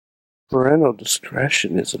Parental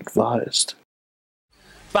discretion is advised.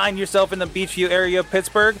 Find yourself in the Beachview area of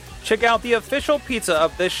Pittsburgh? Check out the official pizza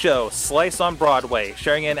of this show, Slice on Broadway,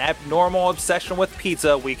 sharing an abnormal obsession with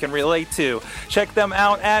pizza we can relate to. Check them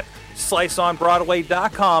out at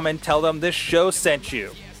sliceonbroadway.com and tell them this show sent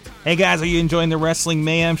you. Hey guys, are you enjoying the Wrestling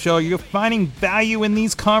Mayhem Show? Are you finding value in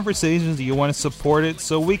these conversations? Do you want to support it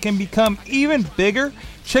so we can become even bigger?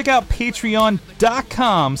 Check out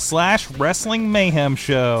patreon.com/Wrestling Mayhem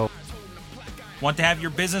Show. Want to have your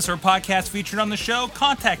business or podcast featured on the show?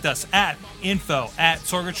 Contact us at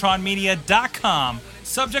info@sorgatronmedia.com.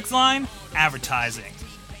 Subject line, advertising.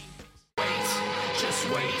 Just wait, just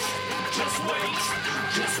wait, just wait,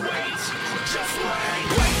 just wait.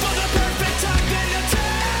 Wait for the perfect time, then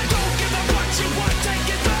attack. Don't give up what you want, take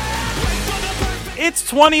it back. Wait for the perfect... It's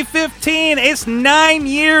 2015. It's 9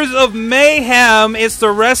 years of mayhem. It's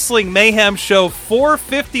the Wrestling Mayhem Show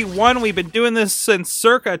 451. We've been doing this since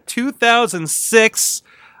circa 2006.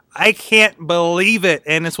 I can't believe it.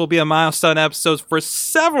 And this will be a milestone episode for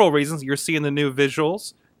several reasons. You're seeing the new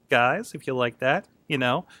visuals, guys, if you like that. You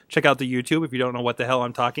know, check out the YouTube if you don't know what the hell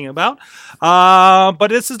I'm talking about. But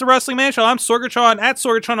this is the Wrestling Mayhem Show. I'm Sorgatron at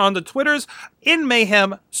Sorgatron on the Twitters in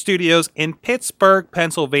Mayhem Studios in Pittsburgh,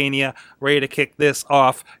 Pennsylvania. Ready to kick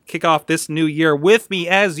off this new year with me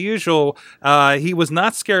as usual. He was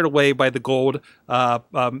not scared away by the gold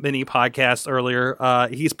mini podcast earlier.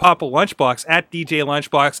 He's Papa Lunchbox at DJ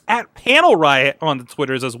Lunchbox at Panel Riot on the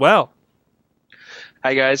Twitters as well.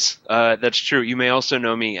 Hi guys, that's true. You may also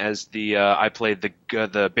know me as the I played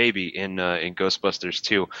the baby in Ghostbusters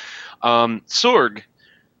 2. Sorg,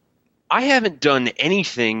 I haven't done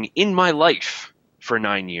anything in my life for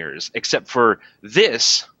 9 years except for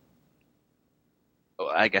this.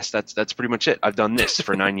 I guess that's pretty much it. I've done this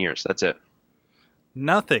for 9 years. That's it.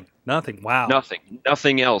 Nothing. Wow.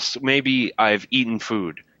 Nothing else. Maybe I've eaten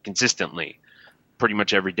food consistently pretty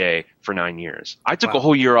much every day for 9 years. I took a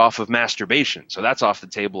whole year off of masturbation, so that's off the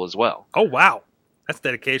table as well. Oh, wow. That's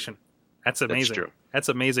dedication. That's amazing. That's true. That's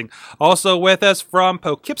amazing. Also with us from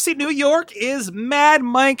Poughkeepsie, New York is Mad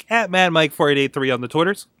Mike at Mad Mike 4883 on the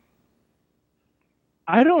Twitters.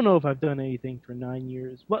 I don't know if I've done anything for 9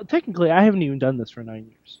 years. Well, technically, I haven't even done this for 9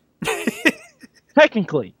 years.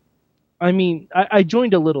 Technically. I mean, I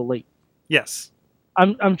joined a little late. Yes.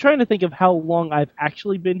 I'm trying to think of how long I've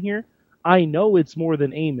actually been here. I know it's more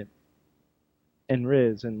than Eamon and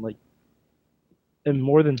Riz and more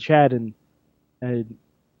than Chad and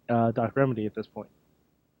Doc Remedy at this point.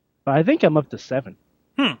 But I think I'm up to 7.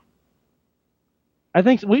 I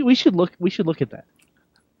think we should look at that.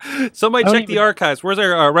 Somebody check the archives. Where's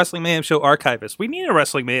our Wrestling Mayhem Show archivist? We need a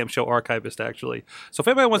Wrestling Mayhem Show archivist, actually. So if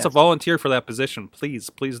anybody wants to volunteer for that position,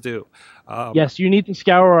 please do. Yes, you need to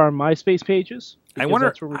scour our MySpace pages. I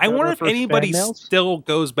wonder if anybody still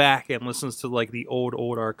goes back and listens to like the old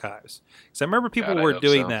archives. Because I remember people were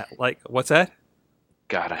doing that. Like, what's that?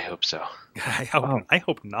 God, I hope so. I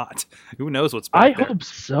hope not. Who knows what's back there? I hope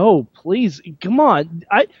so. Please, come on.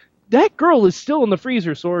 That girl is still in the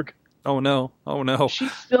freezer, Sorg. Oh no!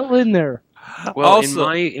 She's still in there. Well, also,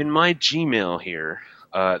 in my Gmail here,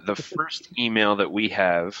 the first email that we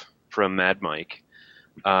have from Mad Mike,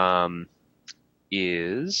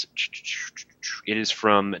 is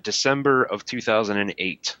from December of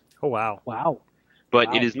 2008. Oh wow!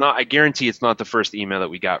 But it is not. I guarantee it's not the first email that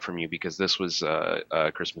we got from you because this was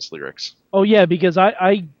Christmas lyrics. Oh yeah, because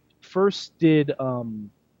I first did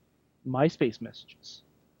MySpace messages.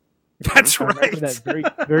 That's I remember that very,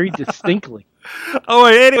 very distinctly. Oh,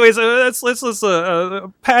 anyways, let's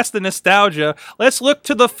past the nostalgia. Let's look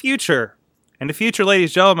to the future. And the future, ladies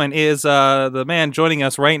and gentlemen, is the man joining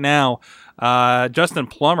us right now, Justin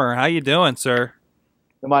Plummer. How you doing, sir?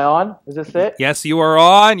 Am I on? Is this it? Yes, you are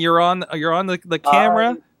on. You're on the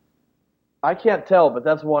camera. I can't tell, but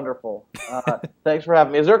that's wonderful. Thanks for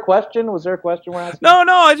having me. Is there a question? Was there a question we're asking? No,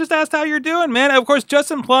 I just asked how you're doing, man. Of course,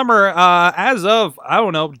 Justin Plummer, as of,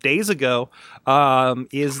 days ago,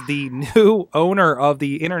 is the new owner of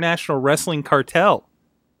the International Wrestling Cartel.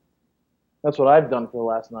 That's what I've done for the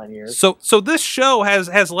last 9 years. So this show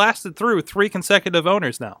has lasted through 3 consecutive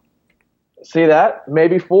owners now. See that?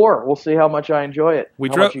 Maybe 4. We'll see how much I enjoy it.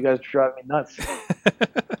 How much you guys drive me nuts.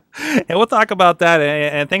 And we'll talk about that.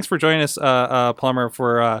 And thanks for joining us, Plummer,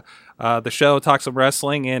 for the show, talk some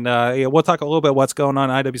wrestling, and we'll talk a little bit what's going on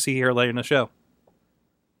in IWC here later in the show.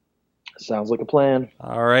 Sounds like a plan.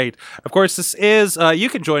 All right. Of course, this is, you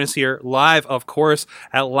can join us here live, of course,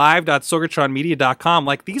 at live.sorgatronmedia.com.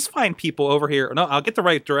 Like these fine people over here. No, I'll get the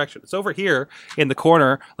right direction. It's over here in the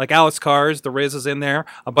corner, like Alex Cars, the Riz is in there,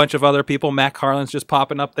 a bunch of other people. Matt Carlin's just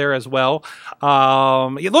popping up there as well.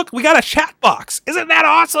 Look, we got a chat box. Isn't that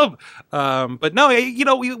awesome? But no,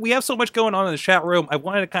 we have so much going on in the chat room. I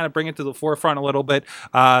wanted to kind of bring it to the forefront a little bit.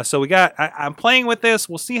 So I'm playing with this.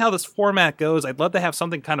 We'll see how this format goes. I'd love to have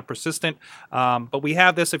something kind of persistent. But we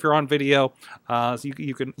have this if you're on video, so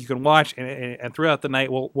you can watch, and throughout the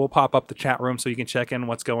night we'll pop up the chat room so you can check in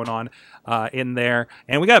what's going on in there.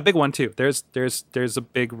 And we got a big one too. There's a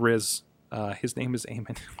big Riz. His name is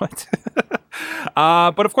Eamon. What?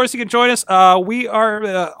 But of course you can join us. We are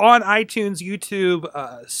on iTunes, YouTube,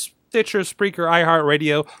 Stitcher, Spreaker,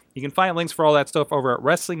 iHeartRadio. You can find links for all that stuff over at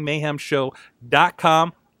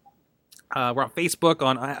WrestlingMayhemShow.com. We're on Facebook,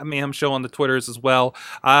 on Mayhem Show, on the Twitters as well.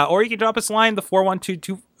 Or you can drop us a line, the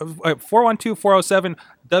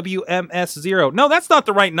 412-407-WMS0. No, that's not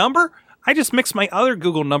the right number. I just mixed my other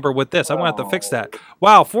Google number with this. I'm going to have to fix that.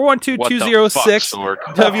 Wow,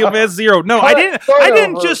 412-206-WMS0. No, I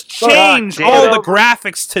didn't just change all the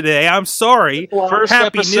graphics today. I'm sorry. First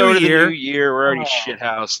Happy episode New of the Year. new year, we're already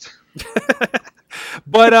shithoused.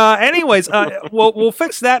 But anyways, we'll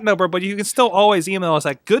fix that number, but you can still always email us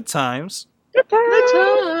at goodtimes at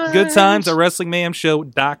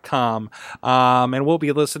WrestlingMayhemShow.com. And we'll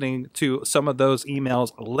be listening to some of those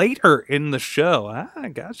emails later in the show. I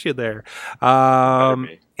got you there.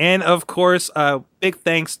 And of course, big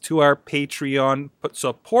thanks to our Patreon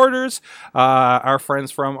supporters, our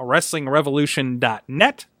friends from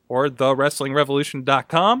WrestlingRevolution.net or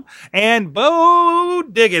TheWrestlingRevolution.com, and Bo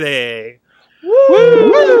Diggity.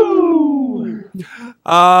 Woo!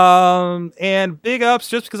 And big ups,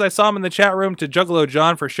 just because I saw him in the chat room, to Juggalo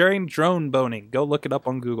John for sharing drone boning. Go look it up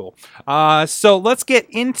on Google. So let's get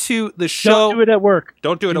into the show. Don't do it at work.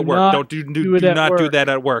 Don't do it at work. Don't do not do that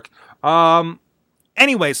at work.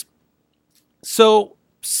 Anyways, so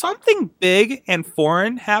something big and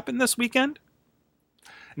foreign happened this weekend.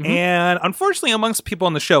 Mm-hmm. And unfortunately, amongst people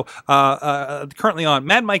on the show, currently on,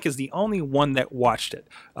 Mad Mike is the only one that watched it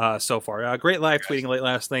so far. Great live tweeting late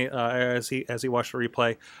last night as he watched the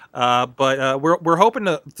replay. But we're hoping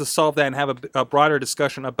to solve that and have a broader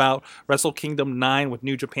discussion about Wrestle Kingdom 9 with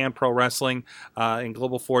New Japan Pro Wrestling and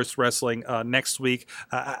Global Force Wrestling next week.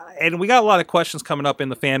 And we got a lot of questions coming up in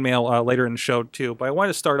the fan mail later in the show too. But I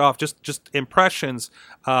wanted to start off just impressions,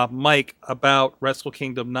 Mike, about Wrestle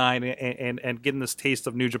Kingdom 9 and getting this taste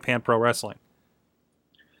of New Japan Pro Wrestling.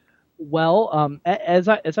 Well, as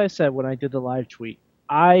I said when I did the live tweet,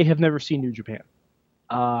 I have never seen New Japan.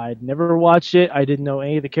 I'd never watched it. I didn't know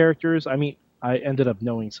any of the characters. I mean, I ended up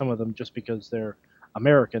knowing some of them just because they're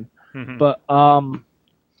American. Mm-hmm. But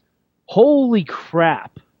holy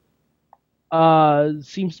crap!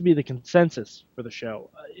 Seems to be the consensus for the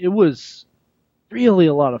show. It was really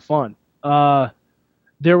a lot of fun.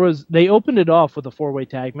 They opened it off with a 4-way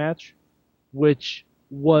tag match, which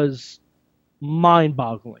was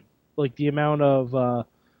mind-boggling. Like the amount of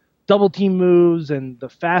double team moves and the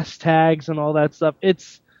fast tags and all that stuff.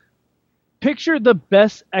 Picture the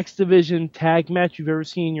best X Division tag match you've ever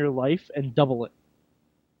seen in your life and double it.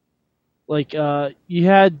 Like you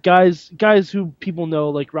had guys who people know,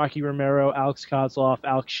 like Rocky Romero, Alex Kozlov,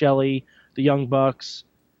 Alex Shelley, the Young Bucks,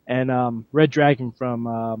 and Red Dragon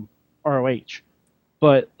from ROH.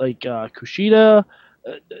 But like Kushida,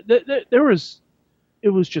 it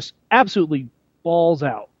was just absolutely balls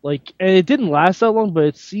out. Like, and it didn't last that long, but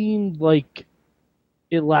it seemed like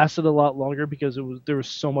it lasted a lot longer because there was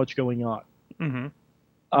so much going on. Mm-hmm.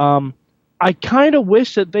 I kind of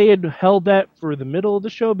wish that they had held that for the middle of the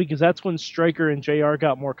show because that's when Stryker and JR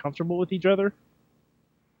got more comfortable with each other.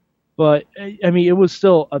 But I mean, it was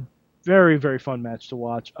still a very, very fun match to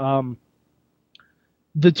watch.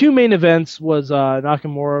 The two main events was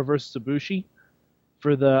Nakamura versus Ibushi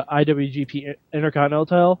for the IWGP Intercontinental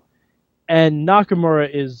title, and Nakamura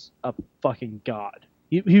is a fucking god.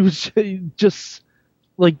 He was just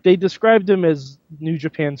like, they described him as New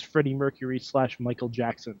Japan's Freddie Mercury / Michael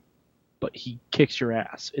Jackson, but he kicks your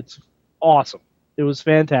ass. It's awesome. It was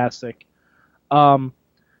fantastic. The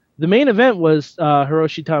main event was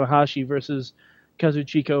Hiroshi Tanahashi versus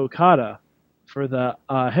Kazuchika Okada for the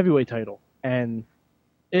heavyweight title, and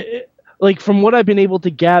like from what I've been able to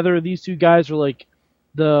gather, these two guys are like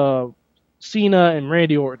the Cena and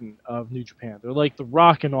Randy Orton of New Japan. They're like the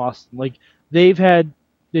Rock and Austin. Like they've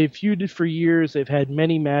feuded for years. They've had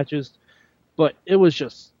many matches, but it was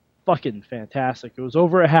just fucking fantastic. It was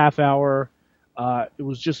over a half hour. It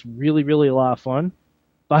was just really, really a lot of fun.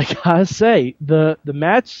 But I gotta say, the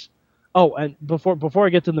match Oh, and before I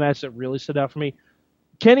get to the match that really stood out for me,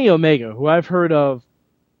 Kenny Omega, who I've heard of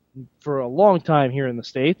for a long time here in the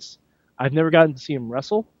States, I've never gotten to see him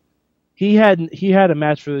wrestle. He had a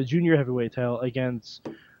match for the junior heavyweight title against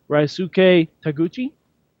Raisuke Taguchi,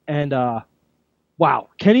 and wow,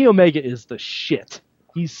 Kenny Omega is the shit.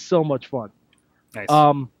 He's so much fun. Nice.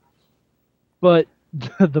 But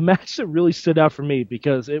the match that really stood out for me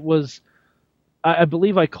because it was, I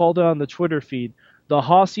believe I called it on the Twitter feed, the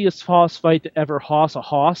hossiest hoss fight to ever hoss a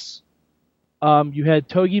hoss. You had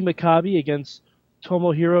Togi Makabe against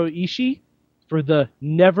Tomohiro Ishii for the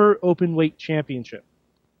Never Openweight Championship.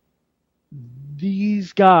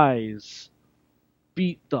 These guys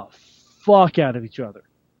beat the fuck out of each other.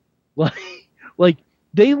 Like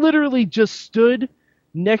they literally just stood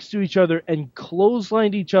next to each other and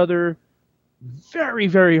clotheslined each other very,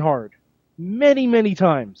 very hard. Many, many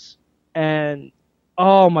times. And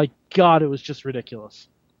oh my god, it was just ridiculous.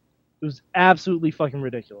 It was absolutely fucking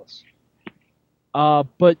ridiculous.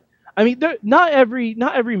 But I mean, not every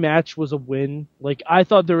match was a win. Like I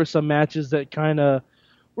thought there were some matches that kind of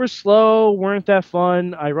were slow, weren't that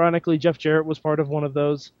fun. Ironically, Jeff Jarrett was part of one of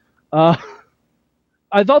those. I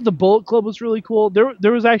thought the Bullet Club was really cool. There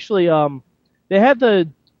was actually they had the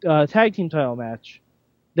tag team title match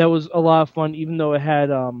that was a lot of fun, even though it had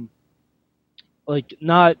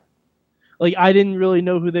not like I didn't really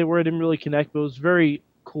know who they were. I didn't really connect, but it was a very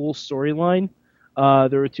cool storyline.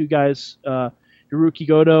 There were two guys, Hiroki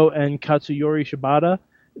Goto and Katsuyori Shibata.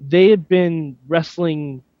 They had been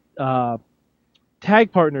wrestling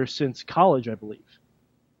tag partners since college, I believe.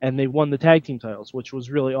 And they won the tag team titles, which was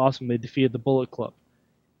really awesome. They defeated the Bullet Club.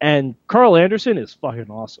 And Carl Anderson is fucking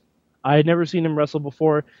awesome. I had never seen him wrestle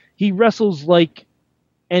before. He wrestles like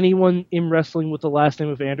anyone in wrestling with the last name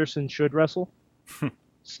of Anderson should wrestle.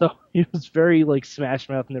 So he was very like Smash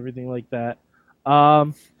Mouth and everything like that.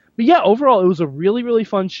 But yeah, overall it was a really, really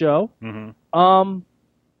fun show. Mm-hmm.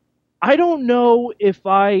 I don't know if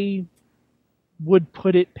I would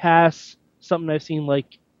put it past something I've seen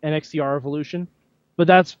like NXT R Evolution, but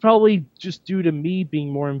that's probably just due to me being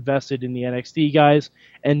more invested in the NXT guys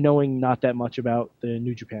and knowing not that much about the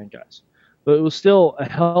New Japan guys. But it was still a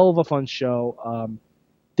hell of a fun show.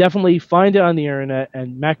 Definitely find it on the internet,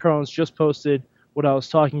 and Matt Carlin's just posted what I was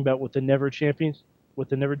talking about with the Never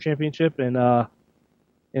Championship in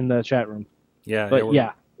the chat room. Yeah, But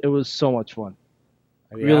yeah, it was so much fun.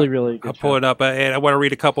 Really, really good I'll pull show. it up, and I want to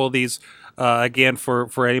read a couple of these again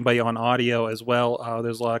for anybody on audio as well.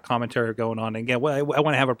 There's a lot of commentary going on. Again, I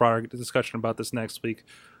want to have a broader discussion about this next week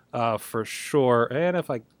for sure. And if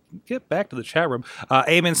I get back to the chat room,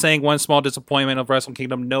 Eamon saying one small disappointment of Wrestle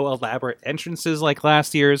Kingdom: no elaborate entrances like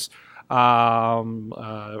last year's.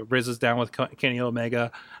 Riz is down with Kenny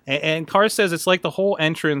Omega, and Carr says it's like the whole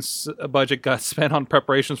entrance budget got spent on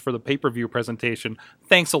preparations for the pay-per-view presentation.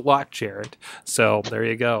 Thanks a lot, Jared. So there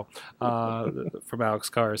you go, from Alex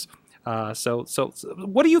Cars. So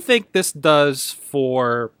what do you think this does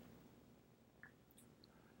for?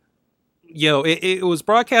 It was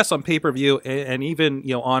broadcast on pay-per-view, and even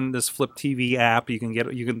on this Flip TV app,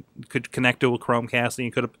 you could connect to a Chromecast, and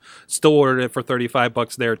you could have still ordered it for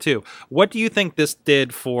 $35 there too. What do you think this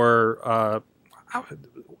did for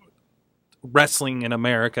wrestling in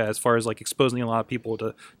America, as far as like exposing a lot of people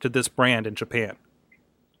to this brand in Japan?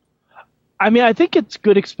 I mean, I think it's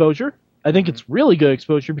good exposure. I think it's really good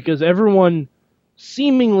exposure because everyone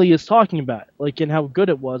seemingly is talking about it, like, and how good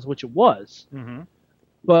it was, which it was. Mm-hmm.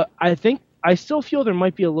 But I still feel there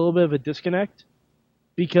might be a little bit of a disconnect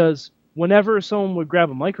because whenever someone would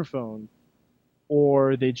grab a microphone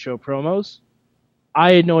or they'd show promos,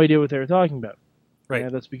 I had no idea what they were talking about. Right.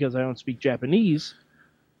 And that's because I don't speak Japanese.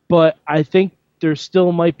 But I think there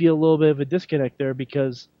still might be a little bit of a disconnect there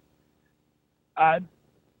because I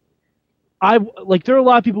like there are a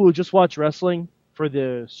lot of people who just watch wrestling for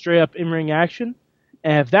the straight up in-ring action.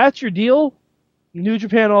 And if that's your deal, New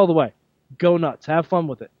Japan all the way. Go nuts. Have fun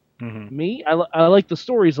with it. Mm-hmm. Me, I like the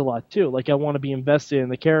stories a lot too. Like I want to be invested in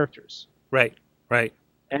the characters. Right.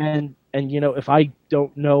 And if I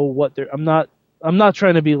don't know what they're, I'm not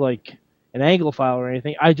trying to be like an Anglophile or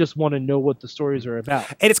anything. I just want to know what the stories are about.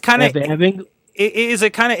 And it's kind of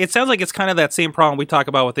it sounds like it's kind of that same problem we talk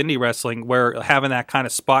about with indie wrestling, where having that kind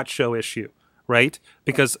of spot show issue, right?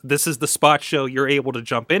 Because this is the spot show you're able to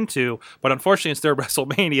jump into, but unfortunately it's their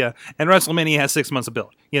WrestleMania, and WrestleMania has 6 months of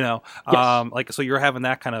build, Yes. So you're having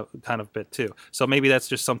that kind of bit too. So maybe that's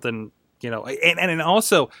just something, and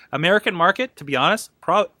also American market, to be honest,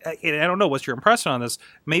 I don't know, what's your impression on this?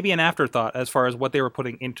 Maybe an afterthought as far as what they were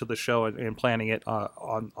putting into the show and planning it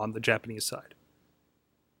on the Japanese side.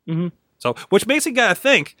 Mm-hmm. So, which makes you gotta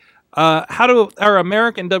think, How do our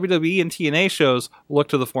American WWE and TNA shows look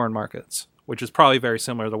to the foreign markets? Which is probably very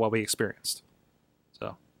similar to what we experienced.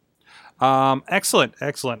 So, excellent.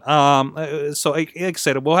 So, like I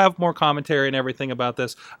said, we'll have more commentary and everything about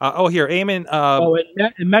this. Here, Eamon.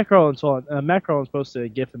 And Matt Carlin's Matt Carlin's posted a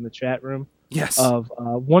GIF in the chat room. Yes. Of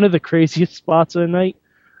one of the craziest spots of the night.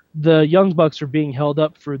 The Young Bucks are being held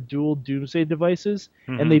up for dual Doomsday devices,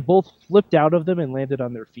 and they both flipped out of them and landed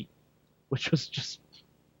on their feet, which was just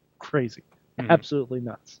crazy, absolutely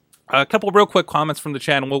nuts. A couple of real quick comments from the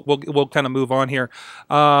chat, and we'll kind of move on here.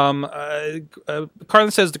 Carlin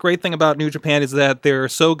says the great thing about New Japan is that they're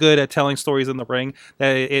so good at telling stories in the ring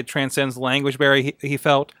that it transcends the language barrier, he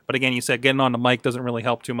felt. But again, you said getting on the mic doesn't really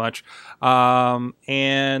help too much. And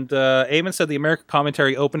Eamon said the American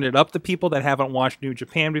commentary opened it up to people that haven't watched New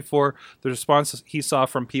Japan before. The response he saw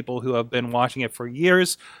from people who have been watching it for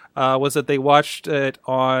years was that they watched it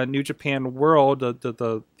on New Japan World,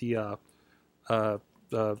 the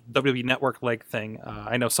WWE Network like thing.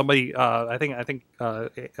 I know somebody. I think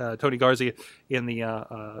Tony Garza in the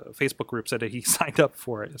Facebook group said that he signed up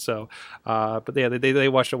for it. So, but yeah, they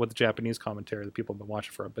watched it with the Japanese commentary. The people have been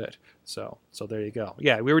watching for a bit. So there you go.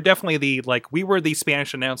 Yeah, we were definitely the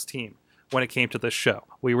Spanish announced team when it came to this show.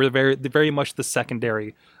 We were very much the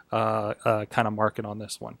secondary kind of market on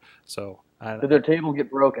this one. So. Did their table get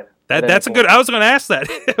broken? That's a good. I was going to ask that.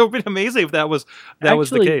 It would be amazing if that was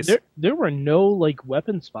the case. There were no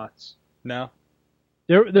weapon spots. No.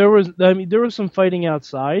 There was some fighting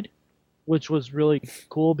outside, which was really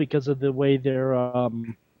cool because of the way their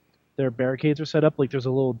barricades are set up. Like there's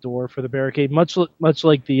a little door for the barricade, much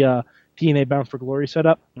like the TNA Bound for Glory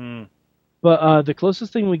setup. But the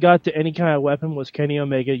closest thing we got to any kind of weapon was Kenny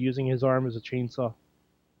Omega using his arm as a chainsaw.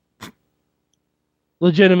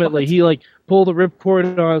 Legitimately, he pulled a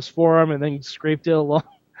ripcord on his forearm and then scraped it along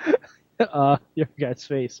your guy's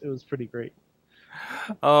face. It was pretty great.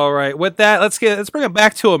 All right, with that, let's bring it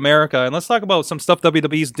back to America and let's talk about some stuff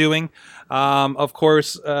WWE's doing. Of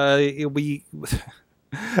course, we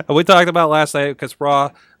talked about last night because Raw.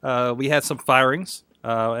 We had some firings,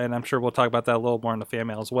 and I'm sure we'll talk about that a little more in the fan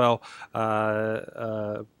mail as well.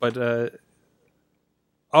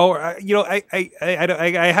 I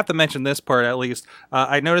have to mention this part at least.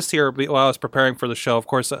 I noticed here while I was preparing for the show, of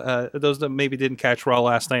course, those that maybe didn't catch Raw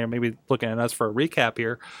last night or maybe looking at us for a recap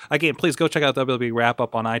here, again, please go check out WWE Wrap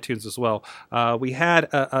Up on iTunes as well. We had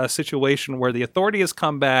a situation where the Authority has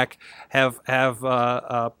come back, have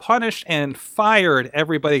punished and fired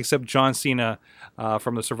everybody except John Cena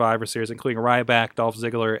from the Survivor Series, including Ryback, Dolph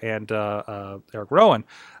Ziggler, and Eric Rowan.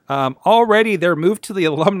 Already they're moved to the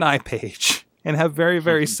alumni page and have very,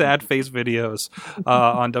 very sad face videos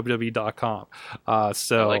on WWE.com.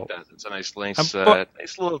 So I like that. It's a nice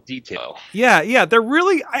little detail. Yeah, they're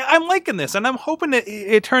really. I'm liking this, and I'm hoping that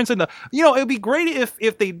it turns into. It'd be great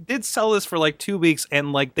if they did sell this for 2 weeks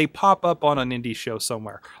and they pop up on an indie show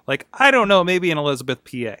somewhere. I don't know, maybe in Elizabeth,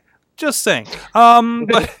 PA. Just saying.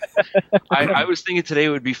 But I was thinking today it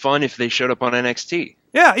would be fun if they showed up on NXT.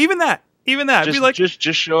 Yeah, even that.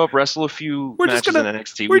 Just show up, wrestle a few matches in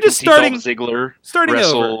NXT. We're just starting Dolph Ziggler starting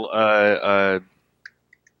wrestle. over.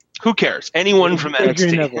 Who cares? Anyone from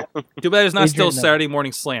NXT. Too bad it's not still Saturday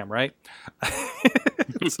Morning Slam, right?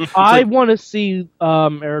 I want to see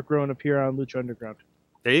Eric Rowan appear on Lucha Underground.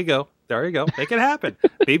 There you go. Make it happen.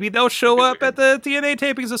 Maybe they'll show up at the TNA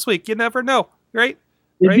tapings this week. You never know, right?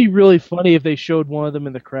 It'd be really funny if they showed one of them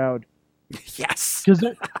in the crowd. Yes,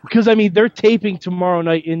 because they're taping tomorrow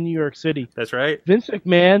night in New York City. That's right. Vince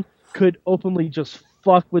McMahon could openly just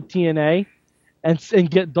fuck with TNA and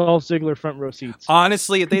get Dolph Ziggler front row seats.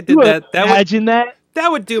 Honestly, if they did that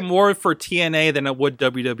would do more for TNA than it would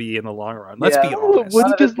WWE in the long run. Let's be honest.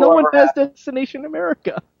 Because no one has Destination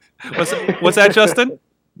America. What's that, Justin?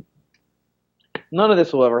 None of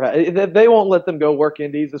this will ever happen. They won't let them go work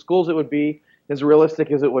indies. As cool as it would be, as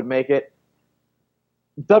realistic as it would make it,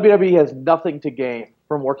 WWE has nothing to gain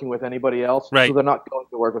from working with anybody else, right. So they're not going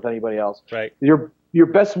to work with anybody else. Right. Your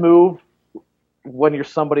best move when you're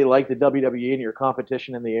somebody like the WWE and your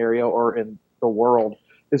competition in the area or in the world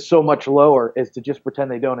is so much lower is to just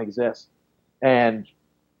pretend they don't exist, and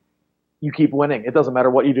you keep winning. It doesn't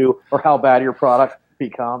matter what you do or how bad your product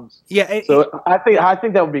becomes. Yeah. I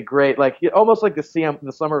think that would be great. Almost like the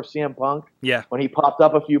summer of CM Punk. Yeah. When he popped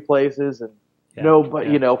up a few places and. Yeah,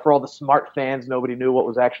 nobody, for all the smart fans, nobody knew what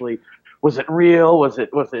was actually. Was it real? Was it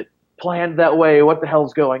planned that way? What the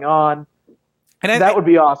hell's going on? And that would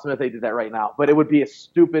be awesome if they did that right now. But it would be a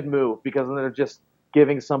stupid move because then they're just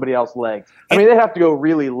giving somebody else legs. They'd have to go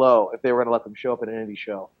really low if they were going to let them show up at an indie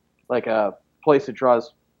show, like a place that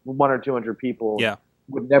draws 100 or 200 people. Yeah.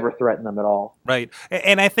 would never threaten them at all. Right,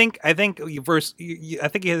 and I think I think you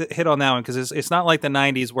hit on that one because it's not like the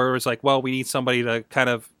 '90s where it was like, well, we need somebody to kind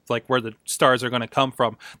of like where the stars are going to come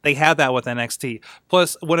from. They had that with NXT.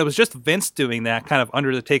 Plus, when it was just Vince doing that, kind of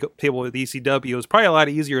under the table with ECW, it was probably a lot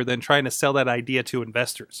easier than trying to sell that idea to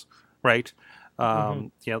investors, right?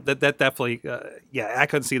 You know, that definitely, yeah, I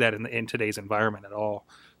couldn't see that in today's environment at all.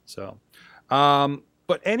 So,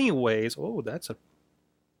 but anyways, oh, that's a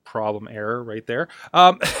problem error right there.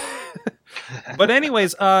 But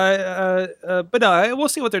anyways, but no, we'll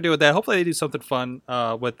see what they're doing with that. Hopefully they do something fun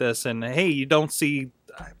with this. And hey, you don't see,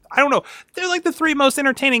 I don't know, they're like the three most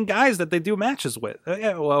entertaining guys that they do matches with.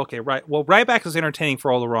 Yeah, well, okay, right. Well, Ryback is entertaining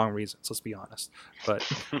for all the wrong reasons. Let's be honest. But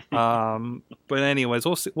anyways,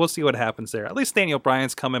 we'll see what happens there. At least Daniel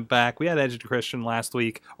Bryan's coming back. We had Edge and Christian last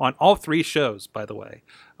week on all three shows, by the way.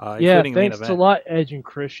 Yeah, including Main thanks Event. a lot, Edge and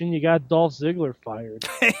Christian. You got Dolph Ziggler fired.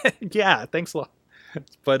 Yeah, thanks a lot.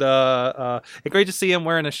 But great to see him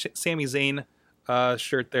wearing a Sami Zayn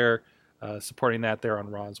shirt there, supporting that there on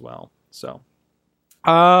Raw as well. So,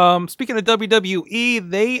 speaking of WWE,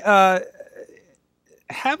 they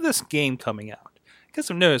have this game coming out. You guys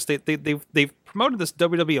have noticed they've promoted this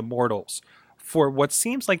WWE Immortals for what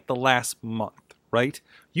seems like the last month, right?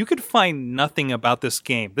 You could find nothing about this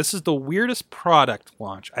game. This is the weirdest product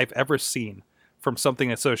launch I've ever seen from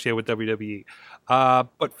something associated with WWE.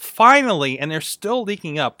 But finally, and they're still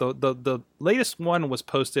leaking up, the latest one was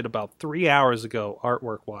posted about 3 hours ago,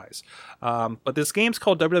 artwork-wise. But this game's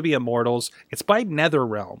called WWE Immortals. It's by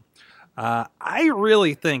NetherRealm. I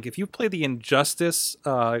really think if you play the Injustice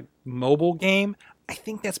mobile game, I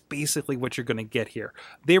think that's basically what you're going to get here.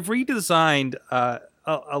 They've redesigned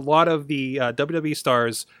a lot of the WWE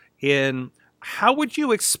stars in... How would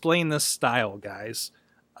you explain this style, guys?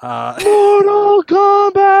 Mortal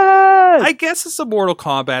Kombat! I guess it's a Mortal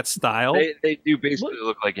Kombat style. They do basically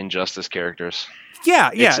look like Injustice characters. Yeah.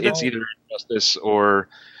 It's either Injustice or,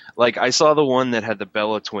 like, I saw the one that had the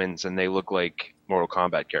Bella twins, and they look like Mortal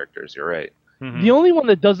Kombat characters. You're right. Mhm. The only one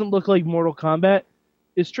that doesn't look like Mortal Kombat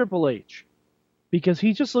is Triple H. Because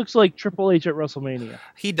he just looks like Triple H at WrestleMania.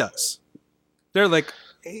 He does. They're like,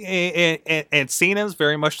 and Cena's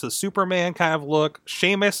very much the Superman kind of look.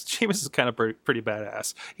 Sheamus is kind of pretty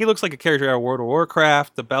badass. He looks like a character out of World of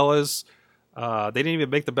Warcraft. The Bellas, they didn't even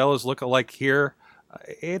make the Bellas look alike here.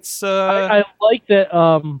 It's I like that.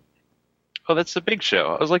 Oh, that's the Big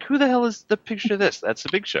Show. I was like, who the hell is the picture of this? That's the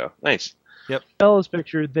Big Show. Nice. Bella's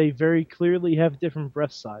picture, they very clearly have different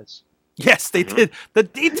breast size. yes, they did. The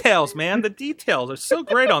details, man, the details are so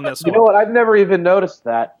great on this You one. know what? I've never even noticed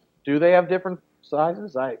that. Do they have different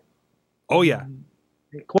sizes? Oh yeah,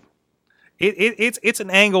 it's an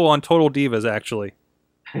angle on Total Divas actually.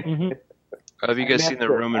 Mhm. Have you guys seen the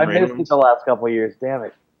Roman I missed Reigns? it the last couple of years. Damn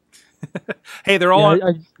it. Hey, they're all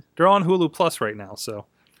Yeah, they're on Hulu Plus right now, so.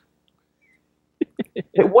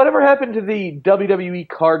 Hey, whatever happened to the WWE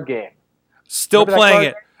card game? Still Remember that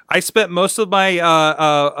playing card it. I spent most of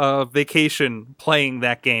my vacation playing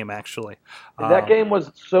that game, actually. That game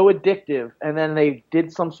was so addictive, and then they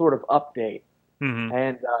did some sort of update, Mhm.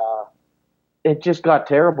 and it just got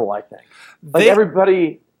terrible, I think. Like They-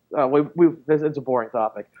 everybody, it's a boring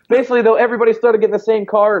topic. Basically, though, everybody started getting the same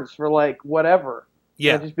cards for like whatever.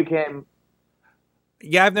 Yeah, It just became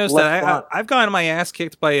yeah, I've noticed less that. fun. I've gotten my ass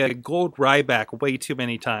kicked by a gold Ryback way too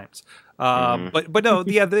many times. But no,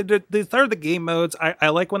 yeah, they started the game modes. I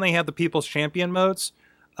like when they have the People's Champion modes.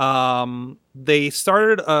 They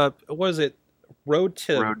started what was it? Road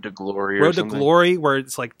to Glory or Road to something. Glory, where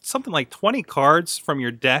it's like something like 20 cards from your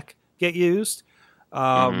deck get used.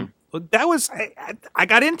 That was I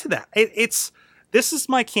got into that. This is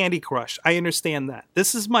my Candy Crush. I understand that.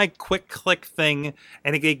 This is my quick click thing,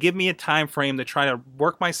 and it gave me a time frame to try to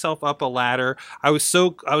work myself up a ladder. I was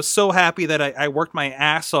so happy that I worked my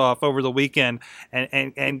ass off over the weekend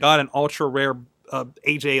and got an ultra rare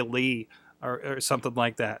AJ Lee or something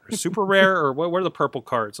like that, or super rare, or what are the purple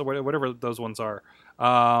cards, or whatever those ones are.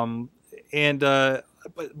 But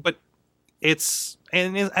it's,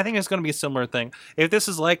 and I think it's going to be a similar thing. If this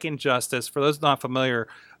is like Injustice, for those not familiar,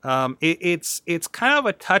 it's kind of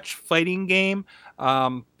a touch fighting game,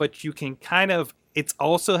 but you can kind of, it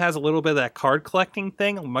also has a little bit of that card collecting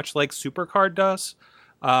thing, much like Supercard does,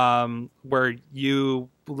 where you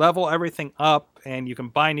level everything up and you can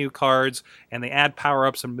buy new cards and they add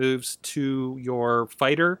power-ups and moves to your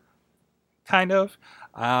fighter, kind of.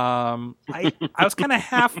 I was kind of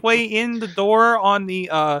halfway in the door on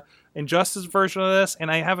the Injustice version of this, and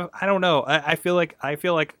I don't know. I feel like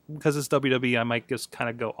because it's WWE, I might just kind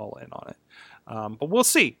of go all in on it. But we'll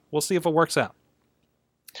see. We'll see if it works out.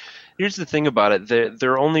 Here's the thing about it: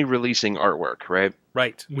 they're only releasing artwork, right?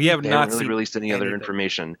 Right. We have They not haven't really seen released any other anything.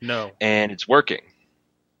 information, No. and it's working.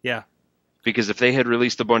 Yeah. Because if they had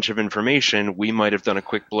released a bunch of information, we might have done a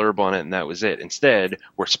quick blurb on it, and that was it. Instead,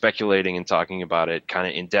 we're speculating and talking about it kind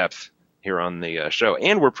of in depth here on the show,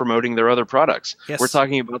 and we're promoting their other products. Yes. We're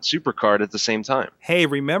talking about Supercard at the same time. Hey,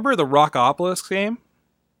 remember the Rockopolis game?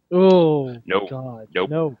 Oh, Nope. God. Nope.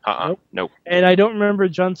 No. Nope. Nope. And I don't remember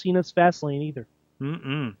John Cena's Fastlane either.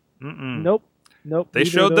 Mm-mm. Mm-mm. Nope. Nope. They Neither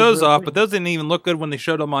of showed those were off, real. but those didn't even look good when they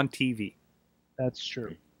showed them on TV. That's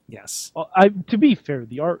true. Yes. Well, to be fair,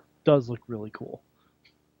 the art does look really cool.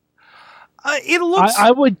 It looks...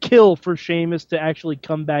 I would kill for Sheamus to actually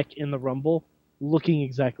come back in the Rumble looking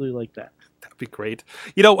exactly like that. That'd be great.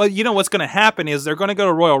 You know what's going to happen is they're going to go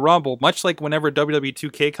to Royal Rumble, much like whenever WWE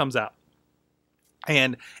 2K comes out.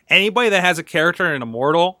 And anybody that has a character in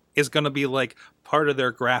Immortal is going to be like part of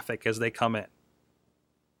their graphic as they come in.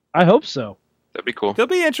 I hope so. That'd be cool. It'll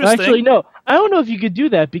be interesting. Actually, no. I don't know if you could do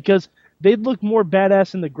that because they'd look more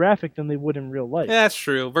badass in the graphic than they would in real life. Yeah, that's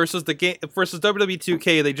true. Versus WWE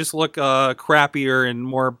 2K, they just look crappier and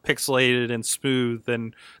more pixelated and smooth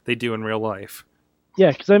than they do in real life.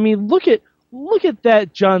 Yeah, because I mean, look at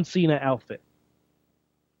that John Cena outfit.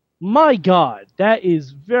 My God, that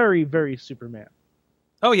is very, very Superman.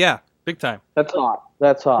 Oh yeah, big time. That's hot.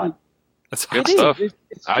 That's hot. That's Good It is. stuff.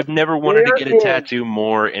 It's- I've never wanted to There get a is- tattoo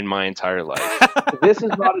more in my entire life. This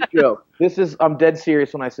is not a joke. I'm dead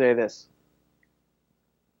serious when I say this.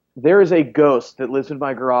 There is a ghost that lives in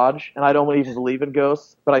my garage, and I don't even believe in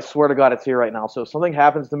ghosts, but I swear to God it's here right now. So if something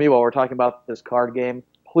happens to me while we're talking about this card game,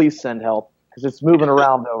 please send help, because it's moving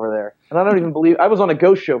around over there. And I don't even believe... I was on a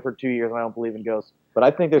ghost show for 2 years, and I don't believe in ghosts. But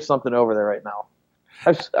I think there's something over there right now.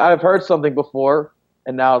 I've heard something before,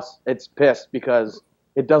 and now it's pissed, because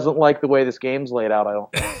it doesn't like the way this game's laid out, I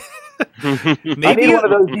don't think. I Maybe need one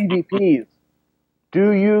of those DVPs.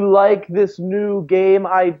 Do you like this new game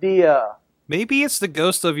idea? maybe it's the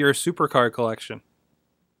ghost of your supercard collection.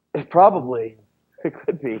 Probably. It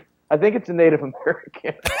could be. I think it's a Native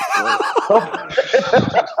American.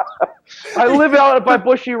 I live out by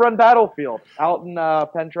Bushy Run Battlefield, out in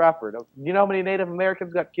Penn Trafford. You know how many Native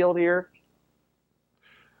Americans got killed here?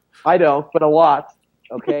 I don't, but a lot.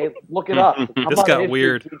 Okay, look it up. I'm This not a got history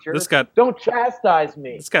weird. teacher. This got Don't chastise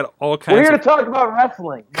me. it's got all We're kinds here to of. talk about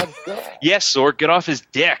wrestling. My God. Yes, Sorg, get off his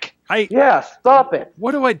dick. Yeah, stop it.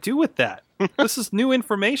 What do I do with that? This is new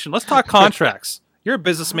information. Let's talk contracts. You're a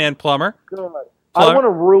businessman, plumber. Good. I Plum- want to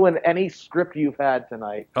ruin any script you've had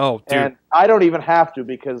tonight. Oh, dude. And I don't even have to,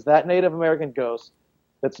 because that Native American ghost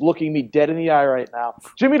that's looking me dead in the eye right now.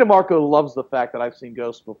 Jimmy DeMarco loves the fact that I've seen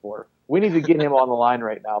ghosts before. We need to get him on the line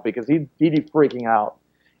right now, because he'd be freaking out.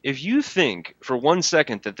 If you think for 1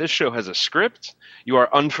 second that this show has a script, you are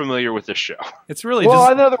unfamiliar with this show. It's really Well, I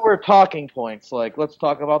just. know that we're talking points, like, let's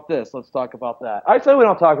talk about this, let's talk about that. I say we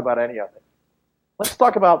don't talk about any of it. Let's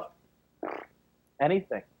talk about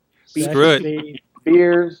anything. Screw it.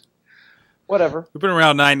 Beers, whatever. We've been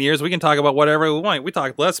around 9 years. We can talk about whatever we want. We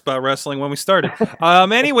talked less about wrestling when we started.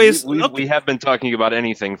 Anyways, We have been talking about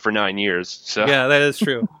anything for 9 years. So yeah, that is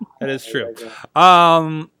true. That is true.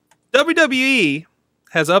 WWE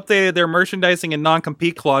has updated their merchandising and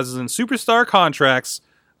non-compete clauses in superstar contracts,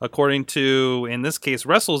 according to, in this case,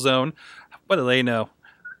 WrestleZone. What do they know?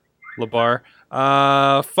 LeBar.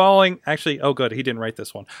 Following, actually, oh good, he didn't write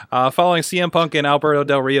this one. Following CM Punk and Alberto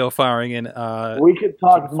Del Rio firing in. We could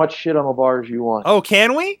talk as much shit on the bar as you want. Oh,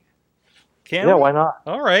 can we? Can yeah, we? why not?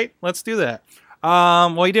 All right, let's do that.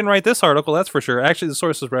 Well, he didn't write this article, that's for sure. Actually, the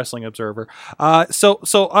source is Wrestling Observer. So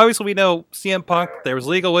obviously we know CM Punk, there was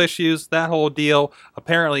legal issues, that whole deal.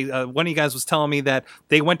 Apparently, one of you guys was telling me that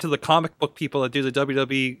they went to the comic book people that do the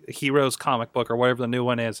WWE Heroes comic book or whatever the new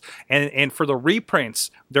one is, and for the reprints,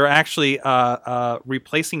 they're actually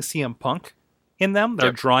replacing CM Punk in them. They're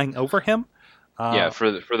Yep. drawing over him. yeah, for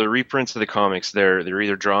the reprints of the comics, they're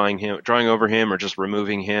either drawing over him, or just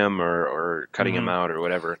removing him, or cutting him out, or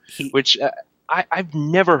whatever. Which I've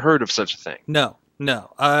never heard of such a thing. No.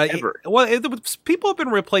 Ever. People have been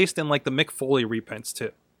replaced in like the Mick Foley reprints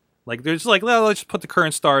too. Like there's like, well, let's just put the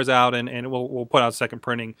current stars out and we'll put out second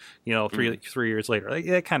printing. 3 years later. Like,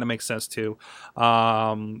 that kind of makes sense too. No,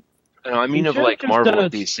 I mean, You of should've like just Marvel done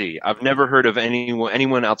and it- DC. I've never heard of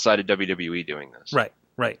anyone outside of WWE doing this. Right.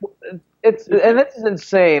 And this is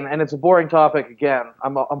insane, and it's a boring topic again.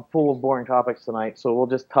 I'm full of boring topics tonight, so we'll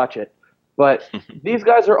just touch it. But these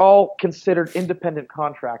guys are all considered independent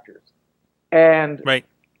contractors, and Right.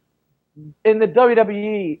 in the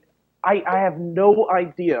WWE, I have no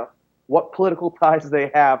idea what political ties they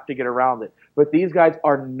have to get around it. But these guys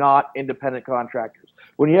are not independent contractors.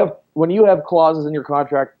 When you have clauses in your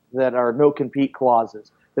contract that are no compete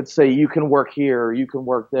clauses that say you can work here, or you can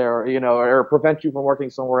work there, or prevent you from working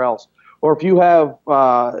somewhere else. Or if you have,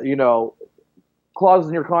 clauses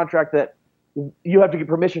in your contract that you have to get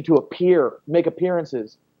permission to make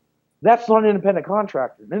appearances, that's not an independent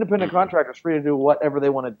contractor. An independent contractor is free to do whatever they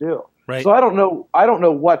want to do. Right. So I don't know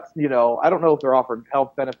what, I don't know if they're offered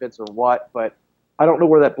health benefits or what, but I don't know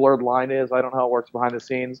where that blurred line is. I don't know how it works behind the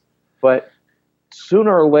scenes, but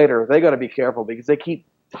sooner or later they got to be careful because they keep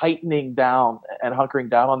tightening down and hunkering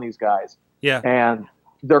down on these guys. Yeah. And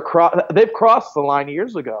they've crossed the line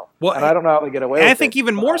years ago. Well, and I don't know how they get away with And it. I think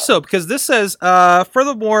even more so because this says,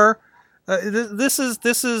 furthermore, this is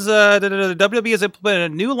the WWE has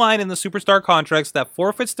implemented a new line in the superstar contracts that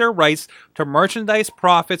forfeits their rights to merchandise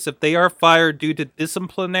profits if they are fired due to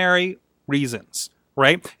disciplinary reasons,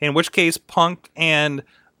 right? In which case Punk and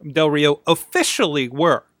Del Rio officially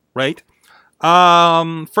were, right?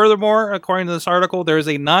 Furthermore, according to this article, there is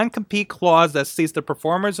a non-compete clause that states that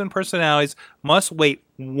performers and personalities must wait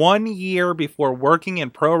 1 year before working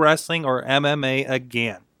in pro wrestling or MMA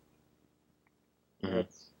again.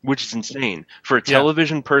 Which is insane. For a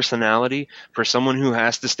television personality, for someone who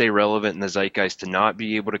has to stay relevant in the zeitgeist to not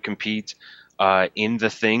be able to compete in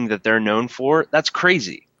the thing that they're known for, that's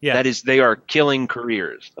crazy. Yeah. That is, they are killing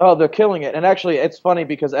careers. Oh, they're killing it. And actually, it's funny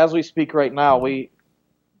because as we speak right now,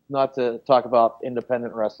 not to talk about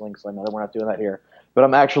independent wrestling, because I know that we're not doing that here, but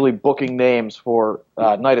I'm actually booking names for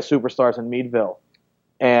Night of Superstars in Meadville.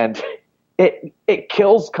 And it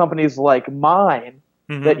kills companies like mine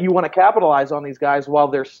that you want to capitalize on these guys while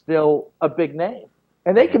they're still a big name.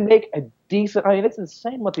 And they can make a decent, it's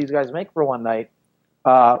insane what these guys make for one night.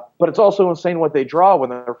 But it's also insane what they draw when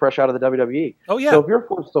they're fresh out of the WWE. Oh, yeah. So if you're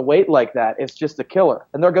forced to wait like that, it's just a killer.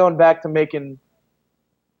 And they're going back to making,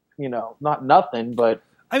 not nothing, but...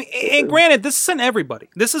 I mean, and granted, this isn't everybody.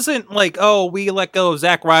 This isn't like, oh, we let go of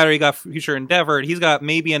Zack Ryder, he got Future Endeavor, and he's got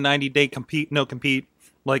maybe a 90-day no compete,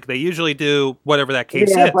 like they usually do, whatever that case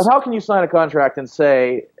is. But how can you sign a contract and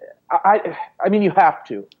say, I mean, you have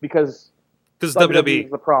to, because WWE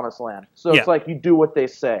is the promised land. So it's like you do what they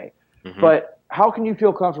say. But how can you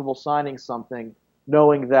feel comfortable signing something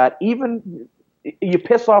knowing that even you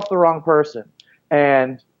piss off the wrong person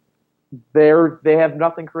and they have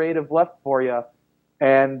nothing creative left for you,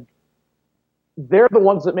 and they're the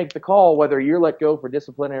ones that make the call whether you're let go for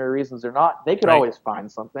disciplinary reasons or not. They could always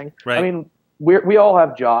find something. Right. I mean, we all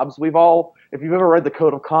have jobs. If you've ever read the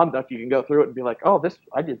Code of Conduct, you can go through it and be like, oh,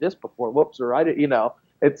 I did this before. Whoops, or I did.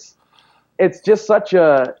 It's just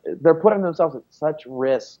they're putting themselves at such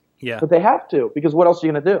risk. Yeah. But they have to, because what else are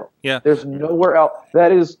you going to do? Yeah. There's nowhere else.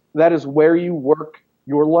 That is where you work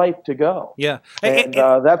your life to go. Yeah. And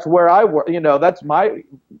that's where I work. That's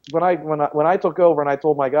when I took over and I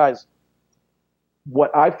told my guys,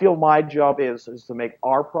 what I feel my job is to make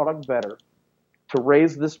our product better, to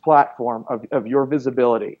raise this platform of your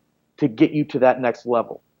visibility, to get you to that next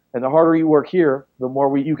level. And the harder you work here, the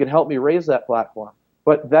more you can help me raise that platform.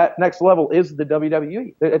 But that next level is the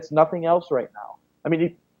WWE. It's nothing else right now. I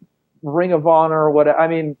mean, Ring of Honor or whatever. I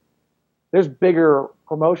mean, there's bigger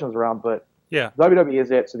promotions around, but WWE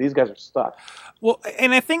is it. So these guys are stuck. Well,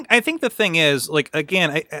 and I think the thing is, like,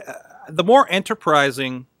 again, the more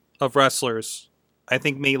enterprising of wrestlers, I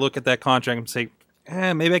think, may look at that contract and say,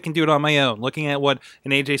 maybe I can do it on my own. Looking at what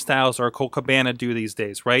an AJ Styles or a Colt Cabana do these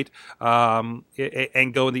days, right?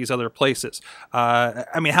 And go in these other places.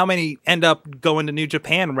 I mean, how many end up going to New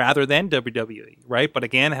Japan rather than WWE, right? But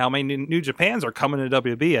again, how many New Japans are coming to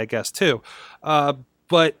WWE, I guess, too.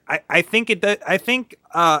 But I think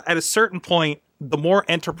at a certain point, the more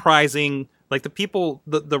enterprising, like the people,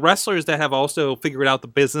 the wrestlers that have also figured out the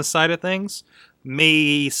business side of things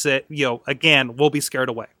may say, again, we'll be scared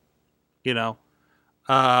away, that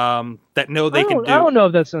know they can do. I don't know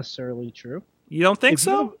if that's necessarily true. You don't think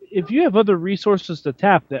so? If you have other resources to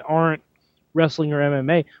tap that aren't wrestling or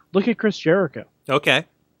MMA, look at Chris Jericho. Okay.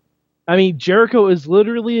 I mean, Jericho is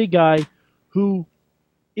literally a guy who,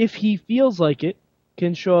 if he feels like it,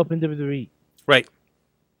 can show up in WWE. Right.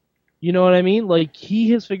 You know what I mean? Like, he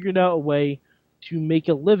has figured out a way to make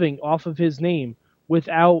a living off of his name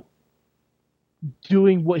without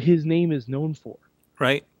doing what his name is known for.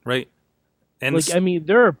 Right. And I mean,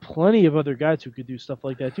 there are plenty of other guys who could do stuff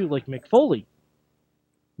like that too, like Mick Foley.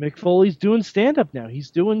 Mick Foley's doing stand-up now. He's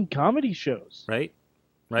doing comedy shows. Right.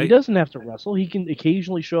 He doesn't have to wrestle. He can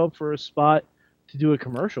occasionally show up for a spot to do a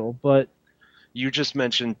commercial, but... You just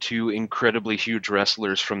mentioned two incredibly huge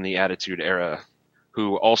wrestlers from the Attitude Era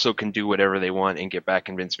who also can do whatever they want and get back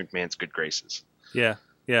in Vince McMahon's good graces. Yeah.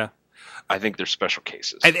 I think they're special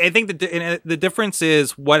cases. I think the difference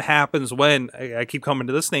is what happens when I keep coming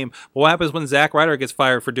to this name. What happens when Zack Ryder gets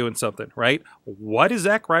fired for doing something, right? What is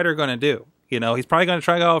Zack Ryder going to do? He's probably going to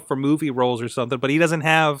try to go out for movie roles or something, but he doesn't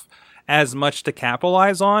have as much to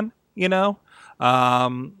capitalize on.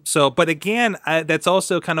 But again, that's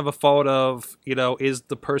also kind of a fault of is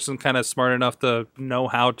the person kind of smart enough to know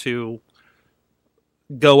how to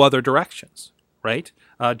go other directions, right?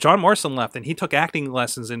 John Morrison left, and he took acting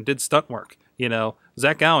lessons and did stunt work.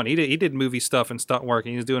 Zach Gowen, he did movie stuff and stunt work,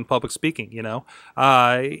 and he's doing public speaking.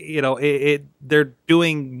 They're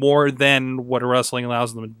doing more than what wrestling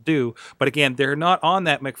allows them to do. But again, they're not on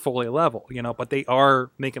that Mick Foley level. But they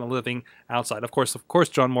are making a living outside. Of course,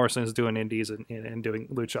 John Morrison is doing indies and doing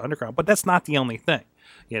Lucha Underground, but that's not the only thing.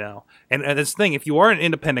 And this thing, if you are an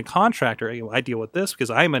independent contractor, I deal with this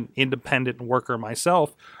because I'm an independent worker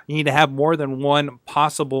myself. You need to have more than one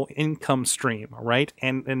possible income stream, right?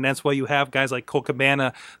 And that's why you have guys like Cole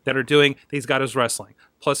Cabana that are doing, he's got his wrestling,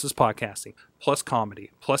 plus his podcasting, plus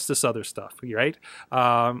comedy, plus this other stuff, right?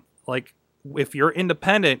 If you're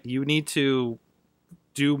independent, you need to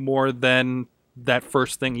do more than that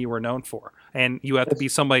first thing you were known for. And you have to be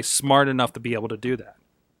somebody smart enough to be able to do that.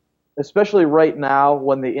 Especially right now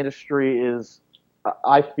when the industry is,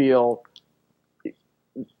 I feel,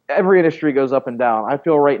 every industry goes up and down. I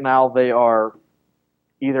feel right now they are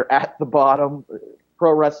either at the bottom.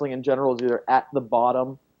 Pro wrestling in general is either at the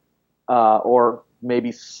bottom or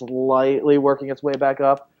maybe slightly working its way back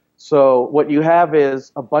up. So what you have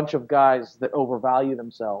is a bunch of guys that overvalue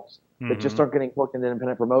themselves that just aren't getting booked into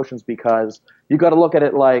independent promotions because you got to look at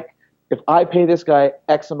it like, if I pay this guy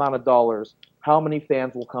X amount of dollars, how many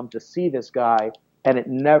fans will come to see this guy? And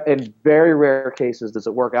in very rare cases does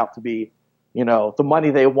it work out to be, the money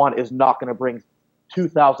they want is not going to bring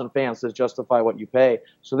 2,000 fans to justify what you pay.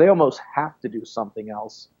 So they almost have to do something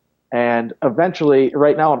else. And eventually,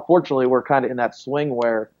 right now, unfortunately, we're kind of in that swing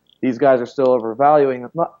where these guys are still overvaluing,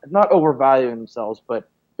 not overvaluing themselves, but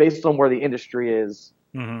based on where the industry is,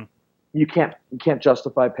 you can't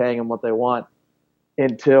justify paying them what they want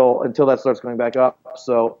until that starts going back up.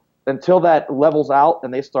 So until that levels out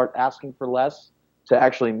and they start asking for less to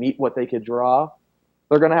actually meet what they could draw,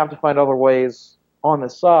 they're going to have to find other ways on the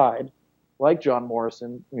side, like John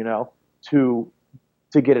Morrison, to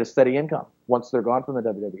get a steady income once they're gone from the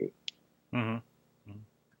WWE.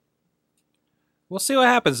 We'll see what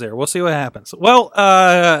happens there. Well,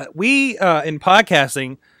 we in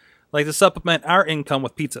podcasting like to supplement our income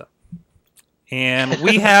with pizza. And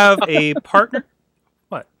we have a partner.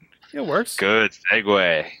 What? It works. Good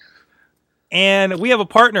segue. And we have a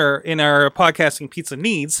partner in our podcasting pizza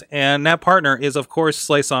needs, and that partner is, of course,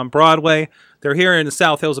 Slice on Broadway. They're here in the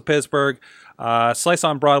South Hills of Pittsburgh.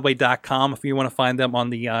 SliceOnBroadway.com if you want to find them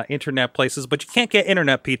on the internet places. But you can't get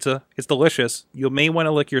internet pizza. It's delicious. You may want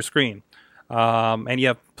to lick your screen. And you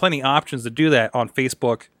have plenty of options to do that on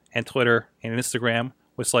Facebook and Twitter and Instagram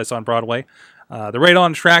with Slice on Broadway. They're right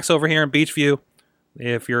on tracks over here in Beachview.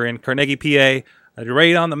 If you're in Carnegie, PA, they're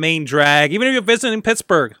right on the main drag. Even if you're visiting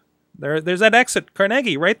Pittsburgh, there's that exit,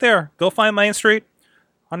 Carnegie, right there. Go find Main Street.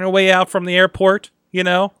 On your way out from the airport,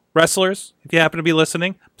 wrestlers, if you happen to be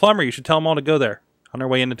listening. Plumber, you should tell them all to go there on their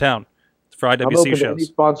way into town. It's for IWC I'm open to shows. any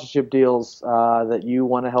sponsorship deals that you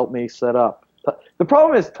want to help me set up. The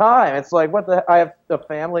problem is time. It's like, I have a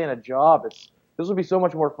family and a job. This would be so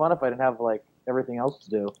much more fun if I didn't have everything else to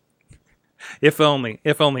do. If only,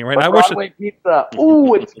 right? But I wish. Broadway pizza.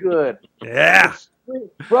 Ooh, it's good. Yeah.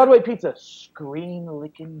 Broadway pizza, screen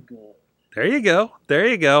licking good. There you go.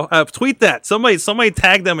 Tweet that. Somebody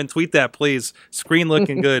tag them and tweet that, please. Screen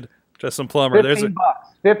looking good. Justin Plummer. $15.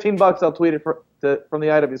 $15. I'll tweet it from the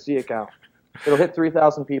IWC account. It'll hit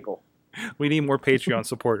 3,000 people. We need more Patreon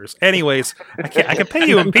supporters. Anyways, I can pay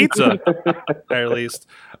you in pizza, at least.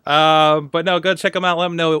 But no, go check them out. Let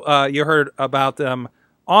them know you heard about them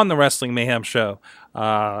on the Wrestling Mayhem show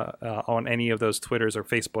on any of those Twitters or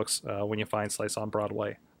Facebooks when you find Slice on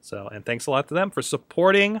Broadway. So, and thanks a lot to them for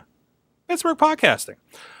supporting Pittsburgh podcasting.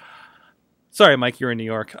 Sorry, Mike, you're in New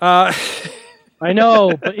York. I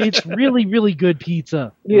know, but it's really, really good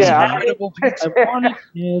pizza. Yeah. I want it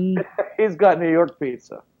in. He's got New York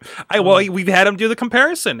pizza. We've had him do the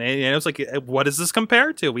comparison, and it was like, what does this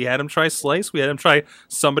compare to? We had him try Slice, we had him try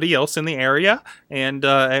somebody else in the area, and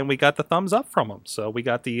we got the thumbs up from him. So we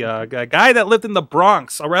got the guy that lived in the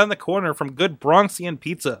Bronx, around the corner from good Bronxian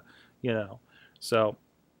pizza, So,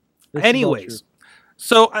 anyways,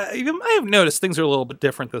 so you might have noticed things are a little bit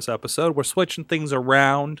different this episode. We're switching things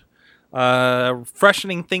around.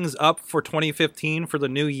 Freshening things up for 2015 for the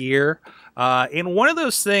new year. And one of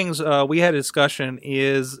those things we had a discussion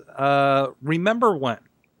is Remember When.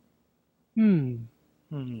 Am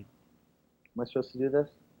I supposed to do this?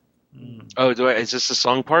 Oh, is this the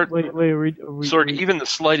song part? Wait. Sorg, even the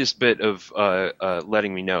slightest bit of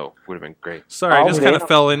letting me know would have been great. Sorry, I Oh, just kind of yeah.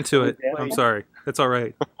 fell into it. Yeah. I'm sorry. It's all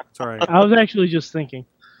right. It's all right. I was actually just thinking.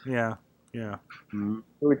 Yeah. Do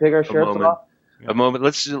we take our shirts moment. off? A moment.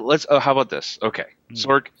 Let's. Oh, how about this? Okay,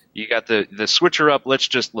 Sorg, you got the switcher up.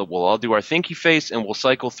 We'll all do our thinky face, and we'll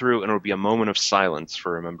cycle through, and it'll be a moment of silence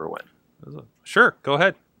for Remember When. Sure. Go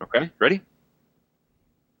ahead. Okay, ready?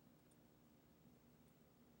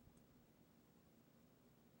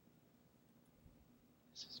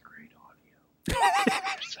 This is great audio.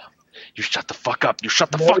 You shut the fuck up. You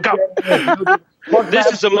shut the fuck up. This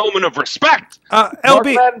is a moment of respect. Mark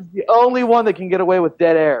LB, Madden's the only one that can get away with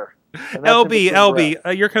dead air. And that's in between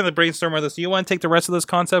breaths. you're kind of the brainstormer of this. Do you want to take the rest of this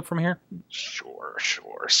concept from here? Sure.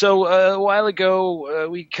 So a while ago,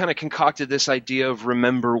 we kind of concocted this idea of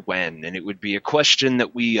Remember When, and it would be a question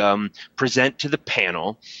that we present to the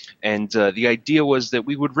panel. And the idea was that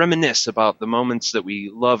we would reminisce about the moments that we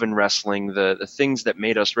love in wrestling, the things that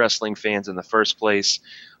made us wrestling fans in the first place,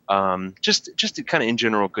 just kind of in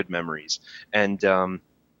general good memories. And God,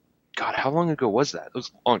 how long ago was that? It was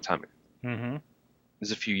a long time ago. Mm-hmm. It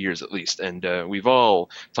was a few years at least, and we've all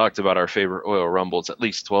talked about our favorite Royal Rumbles at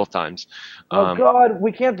least 12 times. Oh God,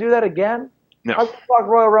 we can't do that again. No. I can talk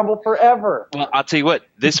Royal Rumble forever. Well, I'll tell you what,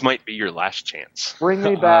 this might be your last chance. Bring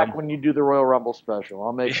me back when you do the Royal Rumble special.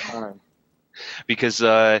 I'll make time. Because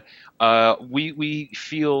we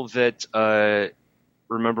feel that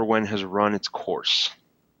Remember When has run its course.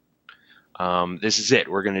 This is it.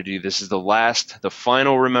 We're going to do this is the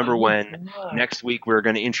final Remember When. Next week, we're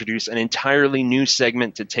going to introduce an entirely new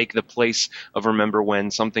segment to take the place of Remember When,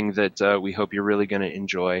 something that we hope you're really going to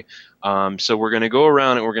enjoy. So we're going to go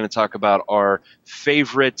around and we're going to talk about our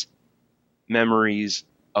favorite memories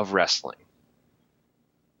of wrestling.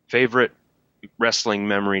 Favorite wrestling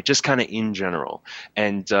memory, just kind of in general,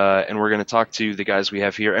 and we're going to talk to the guys we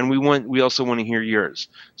have here, and we also want to hear yours.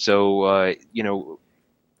 So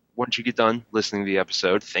once you get done listening to the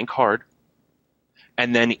episode, think hard,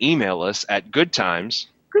 and then email us at goodtimes.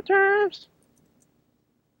 Good times.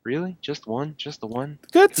 Really? Just one? Just the one?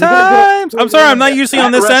 Good times. I'm sorry, I'm not usually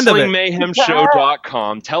on this end of it.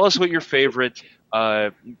 WrestlingMayhemShow.com. Tell us what your favorite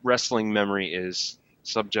wrestling memory is.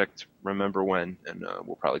 Subject, Remember When, and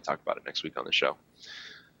we'll probably talk about it next week on the show.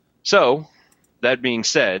 So, that being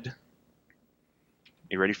said,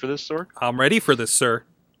 you ready for this, Sorg? I'm ready for this, sir.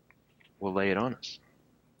 We'll lay it on us.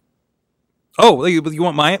 Oh, you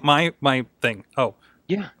want my thing? Oh,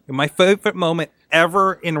 Yeah. my favorite moment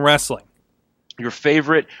ever in wrestling. Your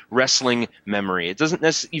favorite wrestling memory. It doesn't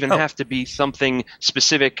even have to be something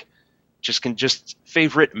specific. Just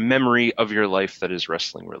favorite memory of your life that is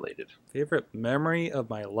wrestling related. Favorite memory of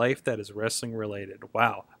my life that is wrestling related.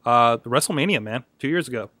 Wow. The WrestleMania, man, 2 years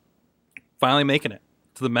ago. Finally making it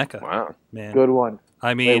to the Mecca. Wow. Man. Good one.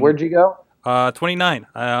 I mean, Wait, where'd you go? 29.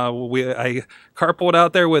 I carpooled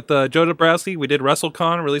out there with Joe Dabrowski. We did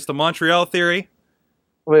WrestleCon, released the Montreal Theory.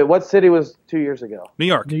 Wait, what city was 2 years ago? New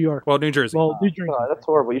York. New York. Well, New Jersey. Well, New Jersey. Oh, that's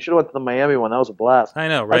horrible. You should have went to the Miami one. That was a blast. I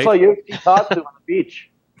know, I right? saw you Tatsu on the beach.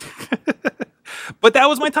 But that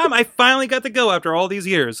was my time. I finally got to go after all these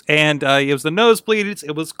years. And it was the nosebleeds.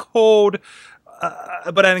 It was cold.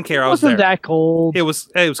 But I didn't care. I was Wasn't there. that cold? It was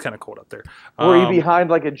kind of cold up there. Were you behind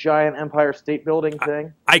like a giant Empire State Building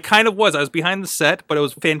thing? I kind of was. I was behind the set, but it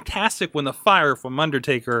was fantastic when the fire from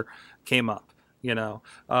Undertaker came up. You know,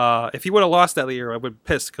 if he would have lost that year, I would have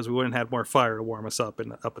pissed because we wouldn't have had more fire to warm us up in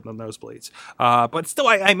the nosebleeds. But still,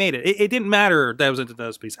 I made it. It didn't matter that I was into the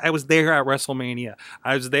nosebleeds. I was there at WrestleMania.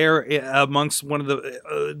 I was there amongst one of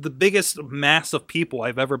the biggest mass of people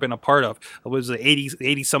I've ever been a part of. It was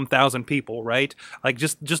 80 some thousand people, right? Like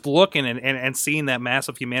just looking and seeing that mass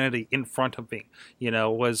of humanity in front of me, you know,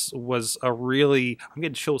 was a really. I'm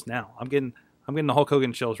getting chills now. I'm getting the Hulk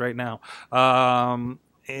Hogan chills right now.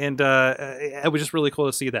 And it was just really cool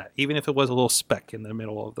to see that, even if it was a little speck in the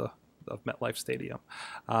middle of MetLife Stadium.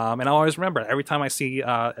 And I'll always remember it. Every time I see,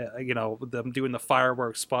 them doing the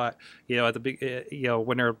fireworks spot, you know, at the big,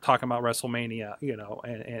 when they're talking about WrestleMania, you know,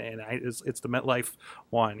 and it's the MetLife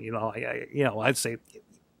one, you know, I'd say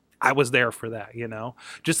I was there for that, you know,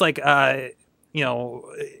 just like,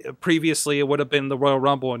 previously it would have been the Royal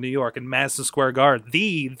Rumble in New York and Madison Square Garden,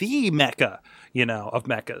 the Mecca, you know, of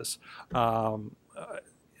Meccas.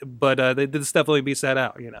 But this definitely beats that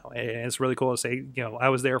out, you know, and it's really cool to say, you know, I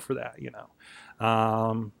was there for that, you know,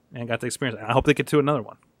 and got to experience it. I hope they get to another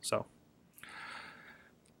one. So,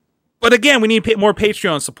 but again, we need more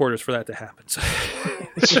Patreon supporters for that to happen. So.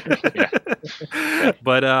 Yeah.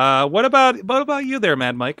 But what about you there,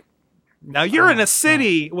 Mad Mike? Now you're in a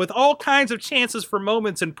city with all kinds of chances for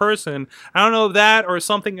moments in person. I don't know if that or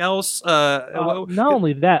something else. Not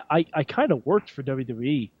only that, I kind of worked for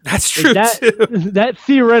WWE. That's true Like, too. that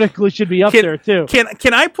theoretically should be up there too.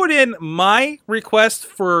 Can I put in my request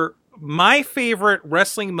for my favorite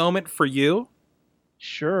wrestling moment for you?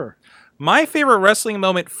 Sure. My favorite wrestling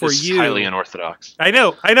moment for This is you. highly unorthodox. I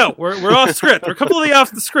know. We're off script. We're completely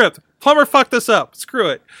off the script. Plumber fucked us up. Screw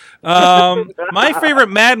it. My favorite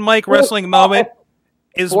Mad Mike wrestling moment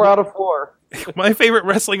is 4 out of 4. my favorite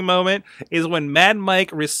wrestling moment is when Mad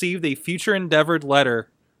Mike received a future endeavored letter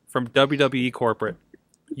from WWE corporate.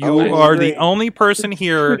 You Oh, are great. the only person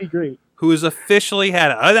here Pretty great. who has officially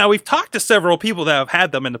had it. Now we've talked to several people that have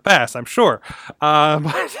had them in the past, I'm sure.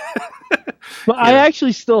 But I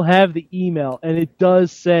actually still have the email, and it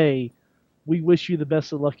does say, "We wish you the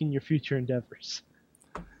best of luck in your future endeavors."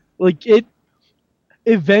 Like it.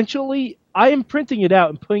 Eventually, I am printing it out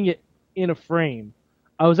and putting it in a frame.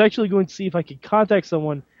 I was actually going to see if I could contact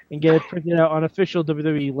someone and get it printed out on official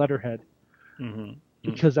WWE letterhead,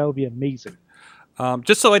 because that would be amazing.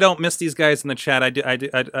 Just so I don't miss these guys in the chat,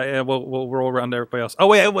 we'll roll around to everybody else. Oh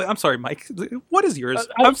wait, I'm sorry, Mike. What is yours?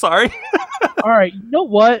 I'm sorry. All right, you know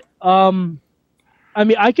what? I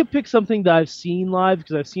mean, I could pick something that I've seen live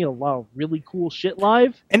because I've seen a lot of really cool shit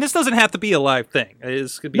live. And this doesn't have to be a live thing. It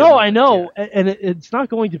could be. No, I know, and it's not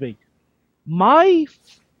going to be. I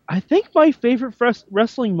think my favorite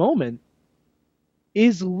wrestling moment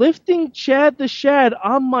is lifting Chad the Shad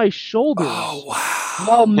on my shoulders Oh wow!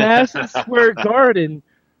 while Madison Square Garden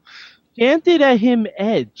chanted at him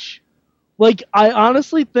Edge. Like, I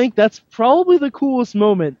honestly think that's probably the coolest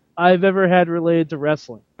moment I've ever had related to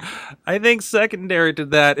wrestling. I think secondary to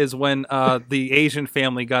that is when the Asian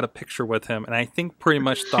family got a picture with him, and I think pretty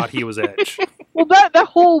much thought he was Edge. Well, that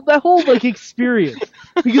whole like experience,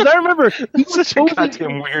 because I remember he was Such a posing.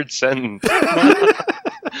 goddamn weird sentence.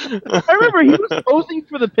 I remember he was posing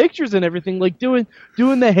for the pictures and everything, like doing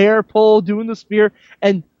the hair pull, doing the spear,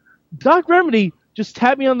 and Doc Remedy just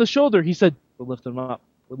tapped me on the shoulder. He said, "We're lifting him up.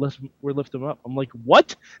 We're lifting him up." I'm like,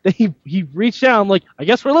 "What?" Then he reached down. I'm like, "I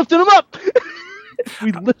guess we're lifting him up."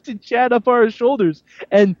 We lifted Chad up our shoulders,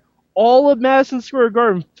 and all of Madison Square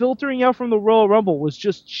Garden, filtering out from the Royal Rumble, was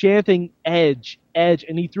just chanting "Edge, Edge,"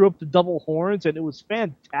 and he threw up the double horns, and it was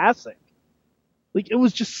fantastic. Like, it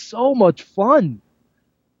was just so much fun.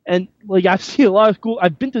 And like, I've seen a lot of cool.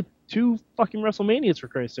 I've been to 2 fucking WrestleManias, for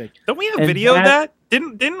Christ's sake. Don't we have And video of that-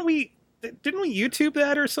 that? Didn't we YouTube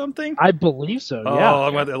that or something? I believe so. Oh, Yeah.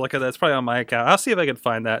 I'm going to look at that. It's probably on my account. I'll see if I can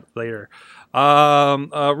find that later.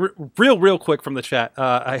 Real quick from the chat.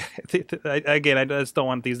 I just don't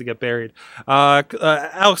want these to get buried.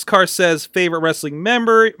 Alex Carr says favorite wrestling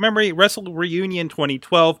memory Wrestle Reunion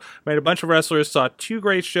 2012. Made a bunch of wrestlers. Saw 2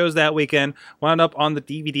 great shows that weekend. Wound up on the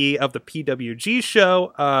DVD of the PWG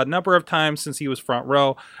show a number of times since he was front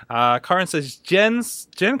row. Carlin says Jen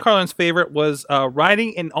Carlin's favorite was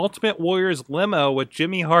riding in Ultimate Warrior's limo with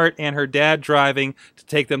Jimmy Hart and her dad driving to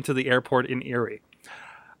take them to the airport in Erie.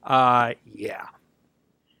 Yeah.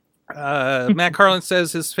 Matt Carlin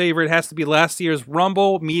says his favorite has to be last year's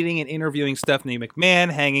Rumble, meeting and interviewing Stephanie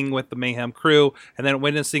McMahon, hanging with the Mayhem crew, and then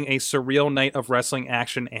witnessing a surreal night of wrestling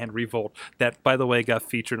action and revolt. That, by the way, got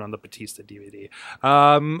featured on the Batista DVD.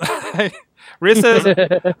 Riz says,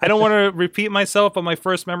 I don't want to repeat myself, but my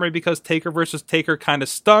first memory because Taker versus Taker kind of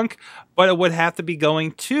stunk, but it would have to be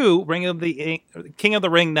going to King of the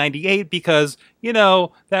Ring 98 because,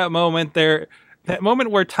 that moment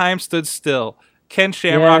where time stood still. Ken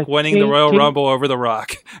Shamrock winning the Royal Rumble over The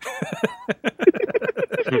Rock.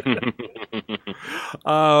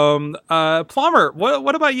 Plumber,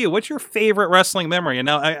 what about you? What's your favorite wrestling memory? And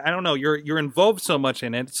now I don't know. You're involved so much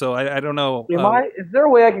in it, so I don't know. Is there a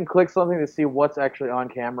way I can click something to see what's actually on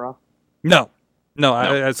camera? No,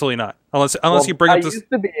 absolutely not. Unless you bring I up this. used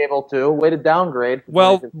to be able to. Way to downgrade.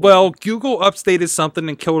 Well, Google updated something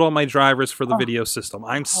and killed all my drivers for the video system.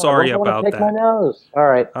 I'm sorry about pick that. My nose. All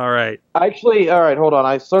right. Actually, all right. Hold on.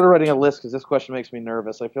 I started writing a list because this question makes me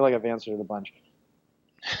nervous. I feel like I've answered it a bunch.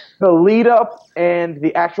 The lead up and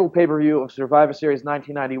the actual pay-per-view of Survivor Series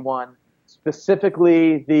 1991,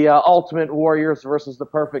 specifically the Ultimate Warriors versus the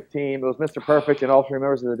Perfect Team. It was Mr. Perfect and all 3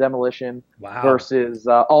 members of the Demolition versus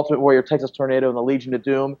Ultimate Warrior, Texas Tornado, and the Legion of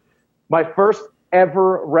Doom. My first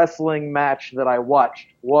ever wrestling match that I watched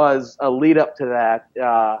was a lead up to that.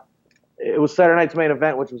 It was Saturday night's main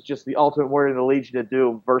event, which was just the Ultimate Warrior and the Legion of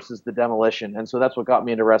Doom versus the Demolition. And so that's what got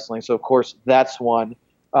me into wrestling. So, of course, that's one.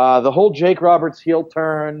 The whole Jake Roberts heel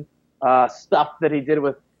turn stuff that he did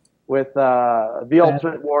with the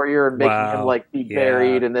Ultimate Warrior and making him be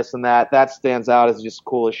buried and this and that stands out as just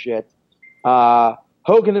cool as shit.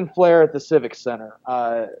 Hogan and Flair at the Civic Center,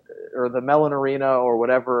 or the Mellon Arena, or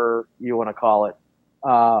whatever you want to call it.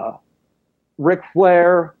 Ric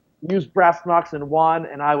Flair used brass knucks and won,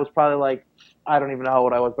 and I was probably like, I don't even know how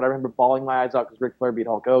old I was, but I remember bawling my eyes out because Ric Flair beat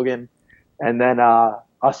Hulk Hogan. And then a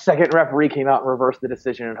second referee came out and reversed the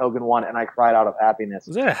decision, and Hogan won, and I cried out of happiness.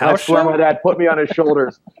 Was that a And I house swear show? my dad put me on his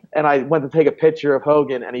shoulders, and I went to take a picture of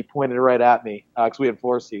Hogan, and he pointed right at me because we had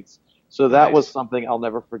floor seats. So that Nice. was something I'll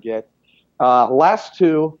never forget. Last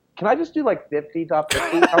two, can I just do like 50, top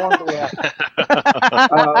 50? How long do we have?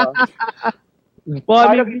 Well,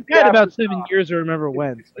 I mean, you've got IWC about Aftershock. 7 years to remember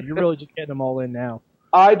when, so you're really just getting them all in now.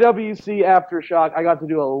 IWC Aftershock, I got to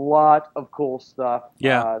do a lot of cool stuff.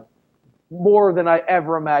 Yeah. More than I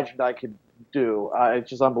ever imagined I could do. It's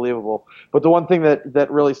just unbelievable. But the one thing that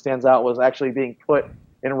really stands out was actually being put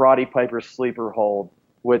in Roddy Piper's sleeper hold,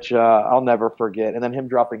 which I'll never forget. And then him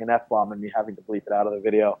dropping an F-bomb and me having to bleep it out of the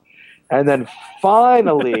video. And then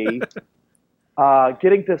finally,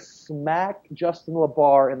 getting to smack Justin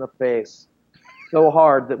LaBar in the face so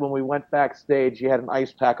hard that when we went backstage, he had an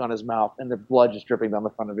ice pack on his mouth and the blood just dripping down the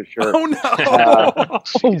front of his shirt. Oh no! Oh,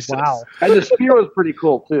 wow. And the spear was pretty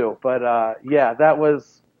cool too. But yeah,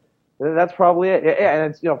 that's probably it. Yeah,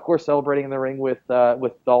 and it's, of course, celebrating in the ring with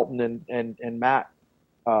Dalton and Matt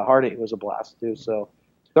Hardy was a blast too. So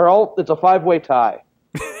it's a 5-way tie.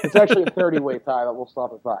 It's actually a 30-way tie, but we'll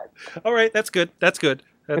stop at 5. All right, that's good. That's good.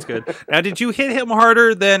 That's good. Now, did you hit him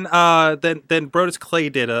harder than Brodus Clay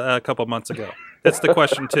did a couple months ago? That's the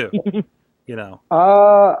question too. I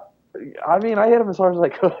mean, I hit him as hard as I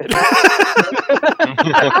could.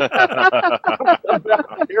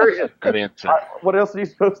 Period. Good answer. What else are you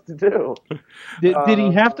supposed to do? Did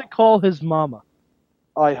he have to call his mama?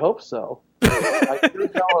 I hope so. I sure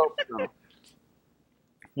hope so.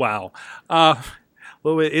 Wow. A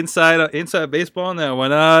little bit inside baseball on that one.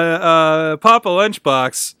 Papa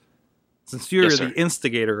Lunchbox, since you're Yes, sir. the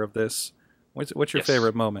instigator of this, what's your Yes.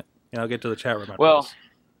 favorite moment? And I'll get to the chat room. after Well,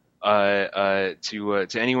 this.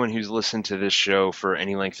 to anyone who's listened to this show for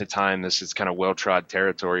any length of time, this is kind of well-trod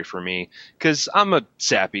territory for me because I'm a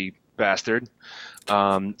sappy bastard.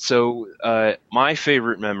 So my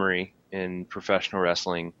favorite memory in professional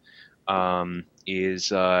wrestling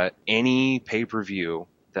is any pay-per-view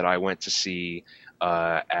that I went to see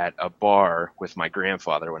at a bar with my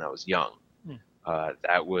grandfather when I was young.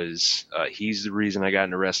 That was he's the reason I got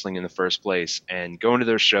into wrestling in the first place. And going to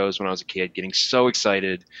those shows when I was a kid, getting so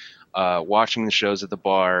excited, watching the shows at the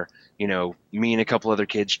bar, me and a couple other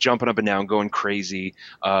kids jumping up and down, going crazy,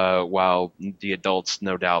 while the adults,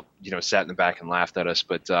 no doubt, sat in the back and laughed at us.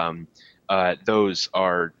 But those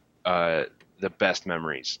are the best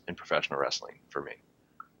memories in professional wrestling for me.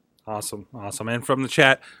 Awesome. And from the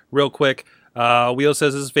chat, real quick, Wheel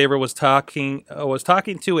says his favorite was talking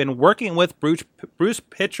to and working with Bruce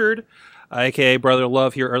Pitchard, aka Brother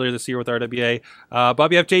Love, here earlier this year with RWA.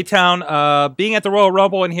 Bobby F. J. Town, being at the Royal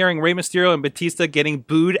Rumble and hearing Rey Mysterio and Batista getting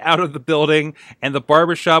booed out of the building, and the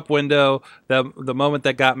barbershop window, the moment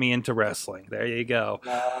that got me into wrestling. There you go.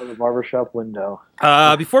 The barbershop window.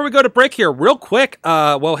 Before we go to break here, real quick,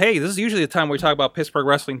 hey, this is usually the time we talk about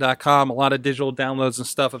PittsburghWrestling.com, a lot of digital downloads and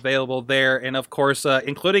stuff available there, and of course,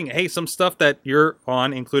 including, some stuff that you're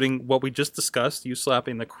on, including what we just discussed, you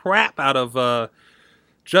slapping the crap out of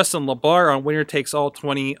Justin LaBar on Winner Takes All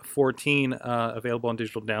 2014, available on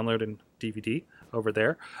digital download and DVD over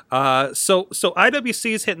there. So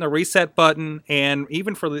IWC is hitting the reset button, and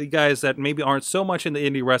even for the guys that maybe aren't so much into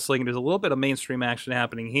indie wrestling, there's a little bit of mainstream action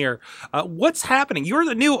happening here. What's happening? You're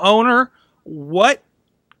the new owner. What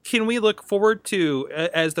can we look forward to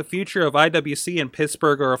as the future of IWC in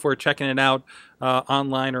Pittsburgh, or if we're checking it out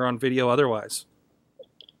online or on video otherwise?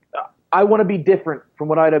 I want to be different from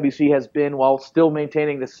what IWC has been while still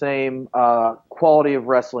maintaining the same quality of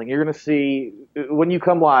wrestling. You're going to see, when you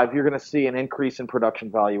come live, you're going to see an increase in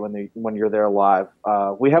production value when you're there live.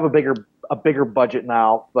 We have a bigger budget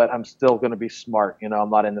now, but I'm still going to be smart. I'm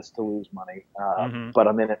not in this to lose money, but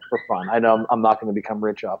I'm in it for fun. I know I'm not going to become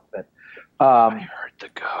rich off of it. I heard the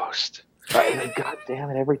ghost. God damn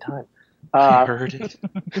it, every time. I heard it.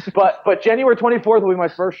 But January 24th will be my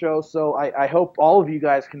first show, so I hope all of you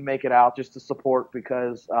guys can make it out just to support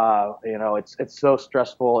because it's so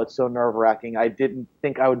stressful, it's so nerve-wracking. I didn't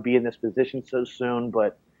think I would be in this position so soon,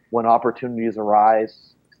 but when opportunities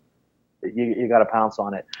arise, you got to pounce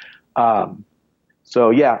on it.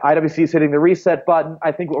 So yeah, IWC is hitting the reset button.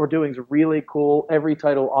 I think what we're doing is really cool. Every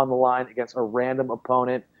title on the line against a random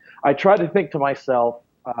opponent. I tried to think to myself.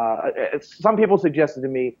 Some people suggested to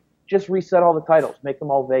me, just reset all the titles, make them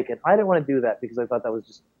all vacant. I didn't want to do that because I thought that was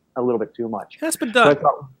just a little bit too much. That's been So I done.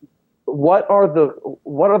 thought, what are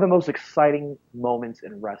the most exciting moments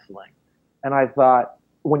in wrestling? And I thought,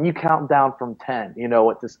 when you count down from 10,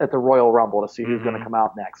 at the Royal Rumble to see who's going to come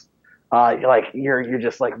out next, you're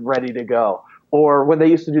just like ready to go. Or when they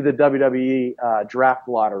used to do the WWE draft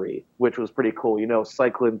lottery, which was pretty cool,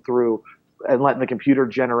 cycling through and letting the computer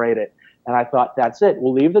generate it. And I thought, that's it.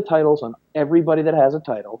 We'll leave the titles on everybody that has a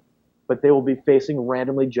title, but they will be facing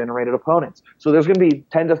randomly generated opponents. So there's going to be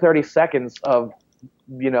 10 to 30 seconds of,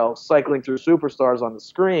 cycling through superstars on the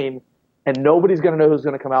screen, and nobody's going to know who's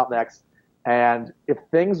going to come out next. And if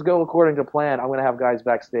things go according to plan, I'm going to have guys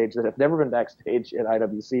backstage that have never been backstage at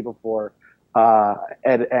IWC before.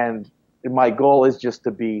 And my goal is just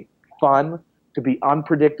to be fun, to be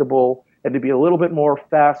unpredictable, and to be a little bit more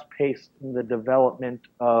fast-paced in the development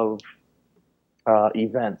of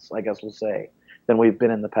events, I guess we'll say, than we've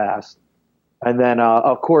been in the past. And then,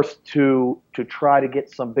 of course, to try to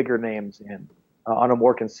get some bigger names in on a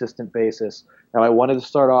more consistent basis. Now, I wanted to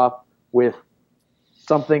start off with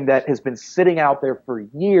something that has been sitting out there for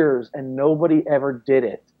years and nobody ever did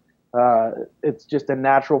it. It's just a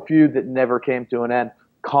natural feud that never came to an end.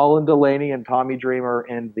 Colin Delaney and Tommy Dreamer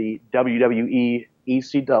in the WWE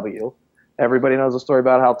ECW. Everybody knows the story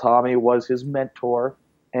about how Tommy was his mentor,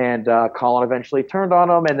 and Colin eventually turned on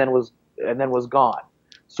him and then was gone.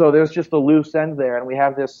 So there's just a loose end there, and we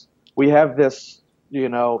have this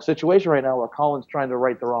situation right now where Colin's trying to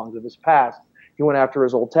right the wrongs of his past. He went after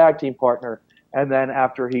his old tag team partner, and then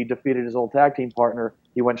after he defeated his old tag team partner,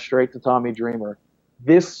 he went straight to Tommy Dreamer.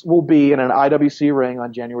 This will be in an IWC ring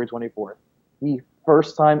on January 24th. The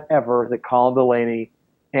first time ever that Colin Delaney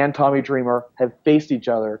and Tommy Dreamer have faced each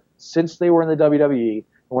other since they were in the WWE, and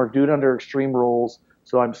we're doing it under Extreme Rules.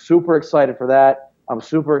 So I'm super excited for that. I'm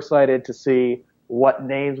super excited to see what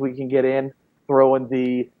names we can get in, throw in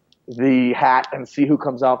the hat, and see who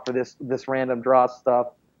comes out for this random draw stuff.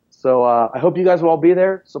 So I hope you guys will all be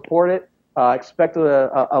there, support it. Expect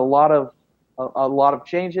a lot of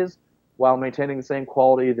changes while maintaining the same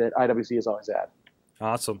quality that IWC has always had.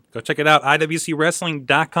 Awesome. Go check it out,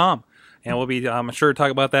 iwcwrestling.com. And we'll be, I'm sure, to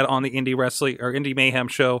talk about that on the Indie Wrestling or Indie Mayhem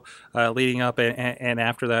show leading up and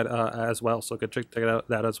after that as well. So go check it out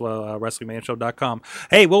that as well, WrestlingMayhemShow.com.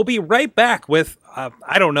 Hey, we'll be right back with,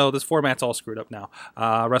 I don't know, this format's all screwed up now,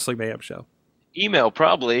 Wrestling Mayhem Show. Email,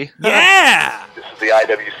 probably. Yeah! This is the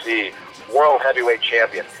IWC World Heavyweight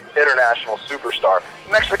Champion, International Superstar,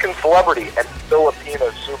 Mexican Celebrity, and Filipino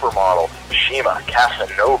Supermodel, Shima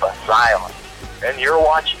Casanova Silent. And you're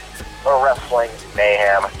watching the Wrestling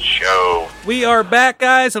Mayhem Show. We are back,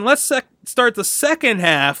 guys, and let's start the second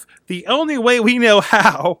half the only way we know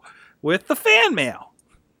how, with the fan mail.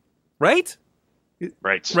 Right?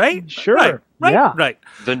 Right. Right? Sure. Right. Yeah. Right.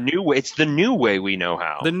 The new way. It's the new way we know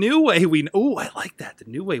how. The new way we... Oh, I like that. The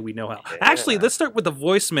new way we know how. Yeah. Actually, let's start with the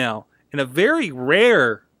voicemail in a very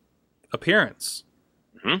rare appearance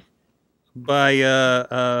by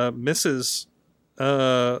Mrs.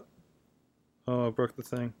 Oh, I broke the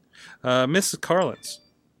thing. Mrs. Carlins.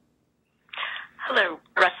 Hello,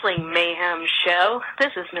 Wrestling Mayhem Show.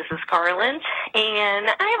 This is Mrs. Carlins, and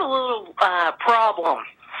I have a little problem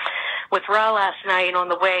with Raw last night on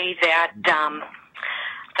the way that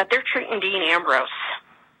they're treating Dean Ambrose.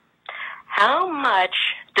 How much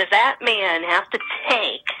does that man have to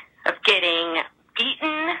take of getting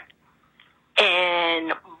beaten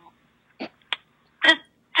and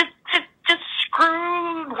just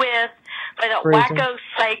screwed with by that wacko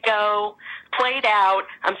psycho, played out?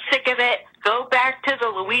 I'm sick of it. Go back to the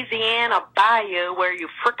Louisiana Bayou where you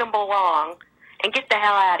frickin' belong and get the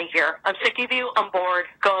hell out of here. I'm sick of you. I'm bored.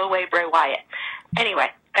 Go away, Bray Wyatt. Anyway,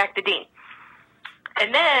 back to Dean.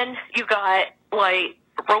 And then you got, like,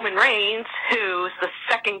 Roman Reigns, who's the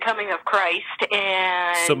second coming of Christ,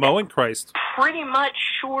 and Samoan Christ. Pretty much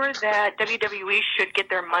sure that WWE should get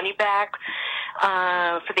their money back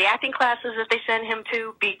for the acting classes that they send him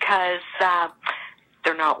to, because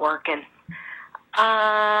they're not working.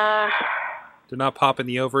 They're not popping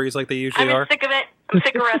the ovaries like they usually I'm are. sick of it. I'm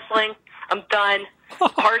sick of wrestling. I'm done.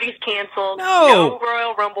 Party's canceled. No. No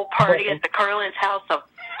Royal Rumble party at the Carlin's House of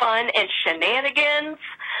Fun and Shenanigans.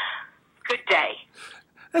 Good day.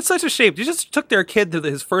 That's such a shame. You just took their kid to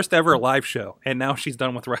his first ever live show, and now she's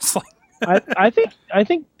done with wrestling. I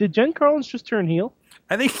think did Jen Carlins just turn heel?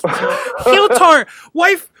 I think heel turn.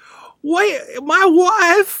 My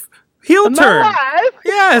wife, heel turn. wife?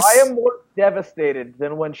 Yes. I am more devastated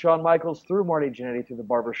than when Shawn Michaels threw Marty Jannetty through the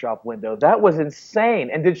barbershop window. That was insane.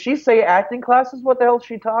 And did she say acting classes? What the hell is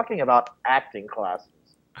she talking about? Acting classes.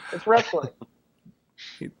 It's wrestling.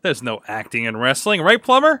 There's no acting in wrestling, right,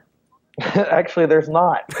 Plumber? Actually, there's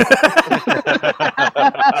not.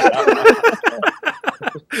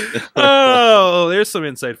 Oh, there's some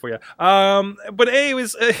insight for you. But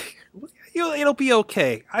anyways, it'll be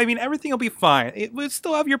okay. I mean, everything will be fine. We'll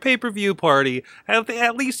still have your pay-per-view party.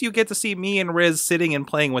 At least you get to see me and Riz sitting and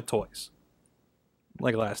playing with toys,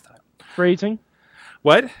 like last time. Phrasing.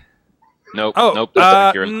 What? Nope. Oh, Nope. That's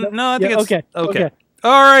accurate. no, I think Yeah, it's okay.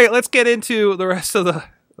 All right, let's get into the rest of the.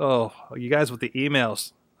 Oh, you guys with the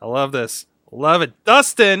emails. I love this. Love it.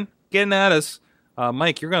 Dustin getting at us.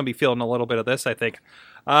 Mike, you're going to be feeling a little bit of this, I think.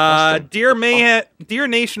 Dear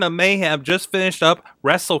Nation of Mayhem just finished up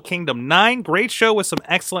Wrestle Kingdom 9. Great show with some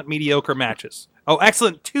excellent mediocre matches. Oh,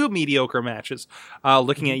 excellent 2 mediocre matches.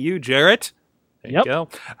 Looking at you, Jarrett. There you go.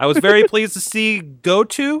 I was very pleased to see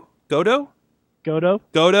Godo.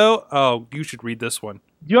 Oh, you should read this one.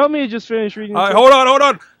 Do you want me to just finish reading? Hold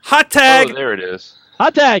on. Hot tag. Oh, there it is.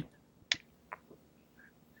 Hot tag.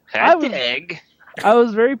 Tag. I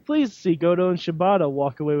was very pleased to see Goto and Shibata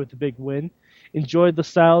walk away with the big win. Enjoyed the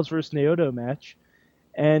Styles versus Naoto match,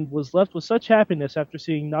 and was left with such happiness after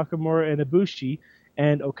seeing Nakamura and Ibushi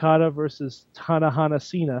and Okada versus Tanahana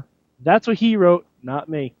Cena. That's what he wrote, not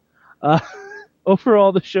me.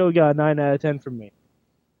 Overall, the show got a 9 out of 10 from me.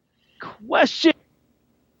 Question.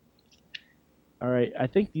 All right, I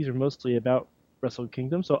think these are mostly about Wrestle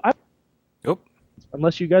Kingdom, so Nope.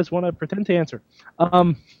 Unless you guys want to pretend to answer.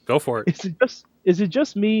 Go for it. Is it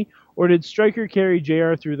just me, or did Stryker carry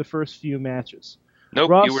JR through the first few matches? Nope,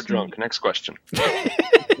 Ross, you were drunk. Next question.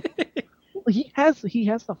 He has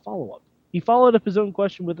the follow-up. He followed up his own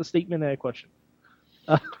question with a statement and a question.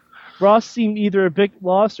 Ross seemed either a bit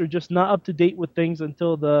lost or just not up to date with things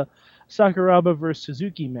until the Sakuraba versus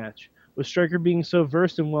Suzuki match. With Stryker being so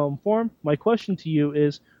versed and well-informed, my question to you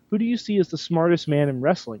is, who do you see as the smartest man in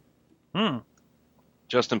wrestling?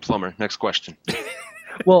 Justin Plummer. Next question.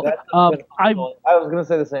 Well, I was going to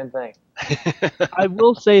say the same thing. I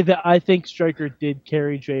will say that I think Stryker did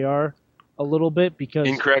carry JR a little bit because...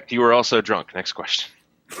 Incorrect. You were also drunk. Next question.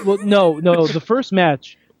 Well, no, the first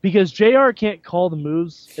match, because JR can't call the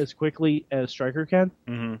moves as quickly as Stryker can,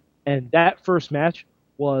 and that first match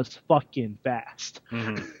was fucking fast.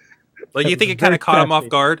 Like, you think it kind of caught him off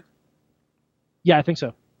guard? Yeah, I think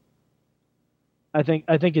so. I think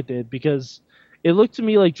it did, because it looked to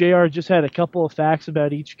me like JR just had a couple of facts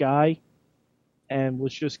about each guy and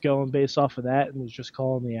was just going based off of that and was just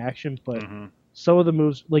calling the action. But some of the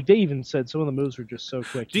moves, like they even said, some of the moves were just so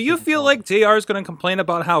quick. Do you feel like JR is going to complain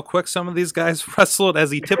about how quick some of these guys wrestled, as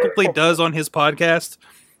he typically does on his podcast?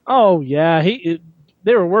 Oh, yeah.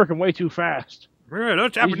 They were working way too fast.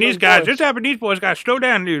 Those Japanese boys got to slow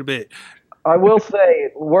down a little bit. I will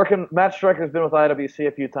say, Matt Stryker's been with IWC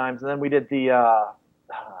a few times, and then we did the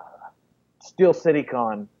Steel City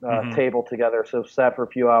Con table together, so sat for a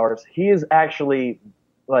few hours. He is actually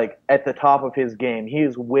like at the top of his game. He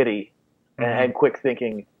is witty and quick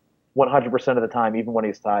thinking 100% of the time, even when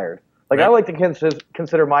he's tired. Like, I like to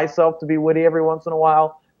consider myself to be witty every once in a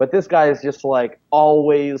while, but this guy is just like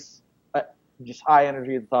always just high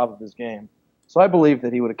energy at the top of his game. So I believe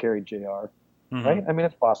that he would have carried JR, right? I mean,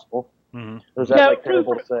 it's possible. Or is that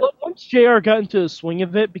terrible to say? Once JR got into the swing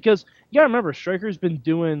of it, because you gotta remember, Stryker's been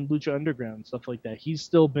doing Lucha Underground and stuff like that. He's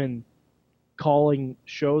still been calling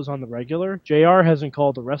shows on the regular. JR hasn't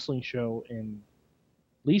called a wrestling show in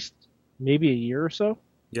at least maybe a year or so.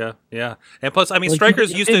 Yeah. And plus, I mean,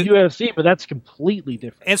 Stryker's used to UFC, but that's completely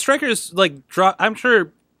different. And Stryker's like I'm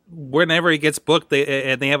sure whenever he gets booked,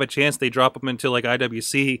 and they have a chance, they drop him into like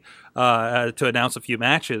IWC to announce a few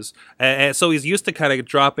matches, and so he's used to kind of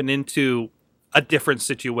dropping into a different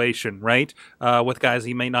situation, right? With guys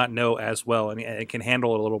he may not know as well, and can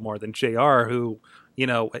handle it a little more than JR, who, you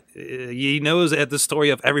know, he knows the story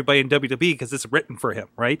of everybody in WWE because it's written for him,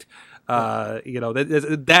 right? You know,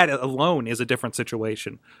 that alone is a different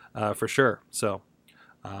situation for sure. So,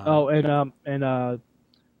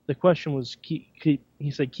 the question was, he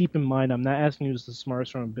said, keep in mind, I'm not asking who's the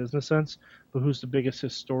smartest from a business sense, but who's the biggest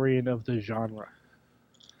historian of the genre.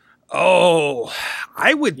 Oh,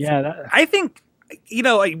 I would. Yeah, I think, you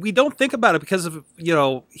know, we don't think about it because of, you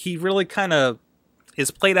know, he really kind of is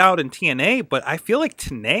played out in TNA, but I feel like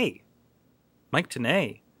Mike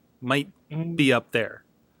Tenay might be up there.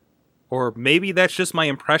 Or maybe that's just my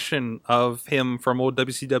impression of him from old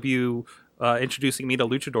WCW introducing me to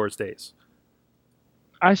Luchadors days.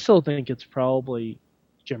 I still think it's probably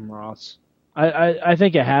Jim Ross. I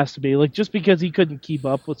think it has to be, like, just because he couldn't keep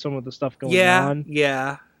up with some of the stuff going on.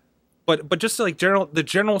 Yeah. But just like the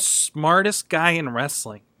general smartest guy in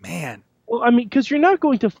wrestling, man. Well, I mean, because you're not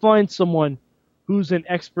going to find someone who's an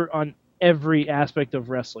expert on every aspect of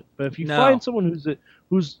wrestling. But if you find someone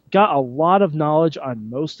who's got a lot of knowledge on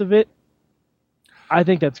most of it, I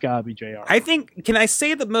think that's gotta be JR. I think, can I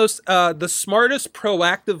say the smartest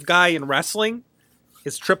proactive guy in wrestling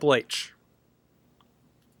is Triple H.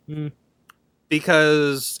 Mm.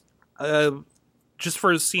 Because just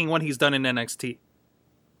for seeing what he's done in NXT.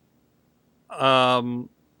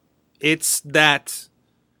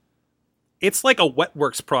 It's like a wet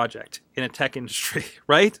works project in a tech industry,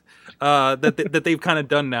 right? That they've kind of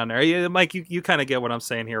done down there. Mike, you kind of get what I'm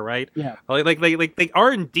saying here, right? Yeah. Like they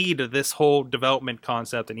are indeed this whole development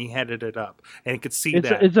concept, and he headed it up, and you could see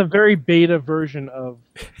that It's a very beta version of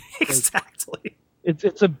exactly.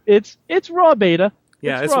 It's raw beta.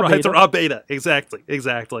 Yeah, it's raw beta. Exactly.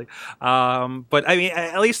 But I mean,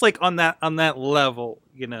 at least like on that level,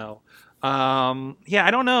 you know. Yeah,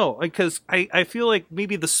 I don't know, because I feel like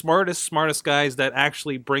maybe the smartest guys that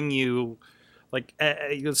actually bring you, like,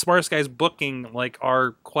 the smartest guys booking, like,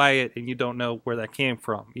 are quiet and you don't know where that came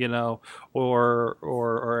from, you know,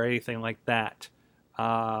 or anything like that.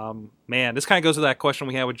 Man, this kind of goes to that question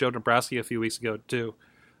we had with Joe Dombrowski a few weeks ago too.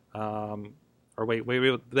 Or wait,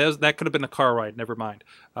 that could have been a car ride. Never mind.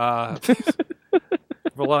 A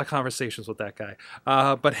lot of conversations with that guy.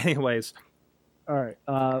 But anyways. All right.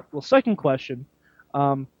 Well, second question.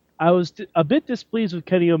 I was a bit displeased with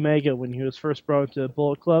Kenny Omega when he was first brought into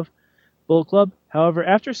Bullet Club. However,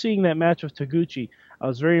 after seeing that match with Taguchi, I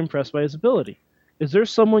was very impressed by his ability. Is there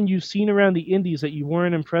someone you've seen around the indies that you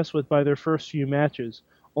weren't impressed with by their first few matches,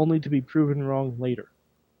 only to be proven wrong later?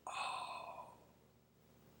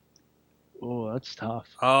 Oh, that's tough.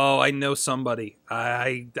 Oh, I know somebody.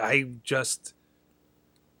 I just...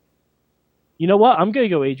 You know what? I'm going to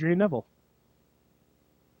go Adrian Neville.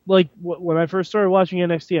 Like, when I first started watching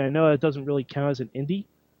NXT, I know that doesn't really count as an indie.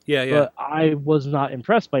 Yeah. But I was not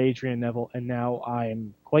impressed by Adrian Neville, and now I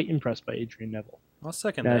am quite impressed by Adrian Neville. I'll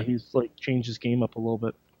second that. that. He's, like, changed his game up a little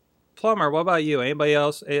bit. Plumber, what about you? Anybody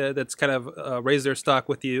else that's kind of raised their stock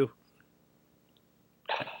with you?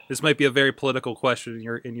 This might be a very political question in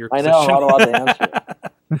your I position. know, I'm not allowed to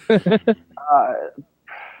answer.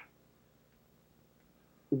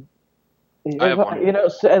 I have one. You know,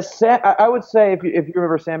 I would say if you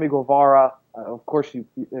remember Sammy Guevara, of course if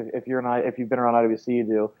you've been around IWC, you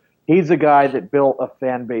do. He's a guy that built a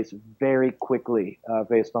fan base very quickly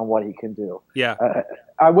based on what he can do. Yeah.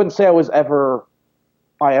 I wouldn't say I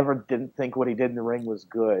ever didn't think what he did in the ring was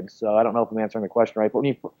good. So I don't know if I'm answering the question right. But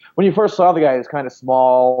when you first saw the guy, he was kind of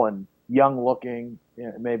small and young looking. You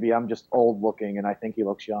know, maybe I'm just old looking and I think he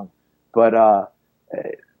looks young. But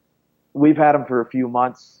we've had him for a few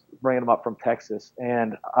months, bringing him up from Texas,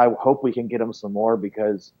 and I hope we can get him some more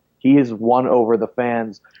because he has won over the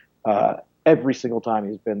fans every single time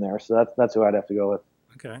he's been there. So that's who I'd have to go with.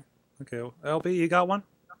 Okay. LB, you got one?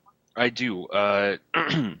 I do. I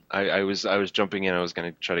was jumping in. I was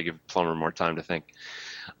going to try to give Plumber more time to think.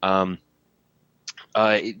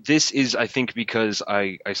 This is, I think, because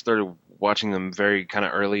I started watching them very kind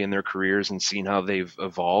of early in their careers and seeing how they've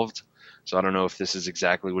evolved. So I don't know if this is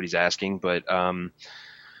exactly what he's asking, but and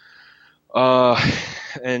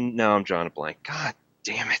now I'm drawing a blank. God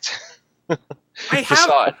damn it!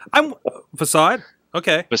 Facade.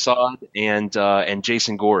 Okay. Facade and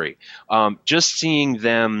Jason Gorey. Just seeing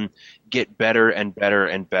them get better and better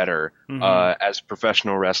and better as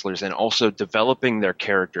professional wrestlers, and also developing their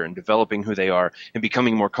character and developing who they are, and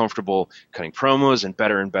becoming more comfortable cutting promos and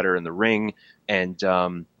better in the ring. And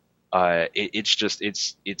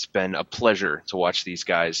it's been a pleasure to watch these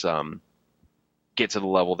guys get to the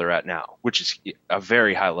level they're at now, which is a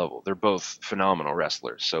very high level. They're both phenomenal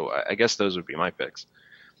wrestlers. So I guess those would be my picks.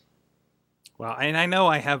 Well, and I know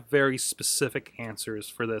I have very specific answers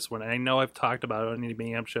for this one. And I know I've talked about it on the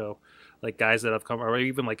BAM show, like guys that have come, or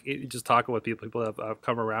even like just talking with people that I've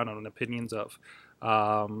come around on opinions of.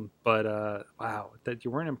 But wow, that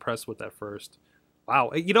you weren't impressed with that first.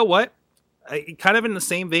 Wow, you know what? Kind of in the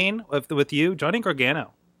same vein with you, Johnny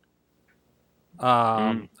Gargano.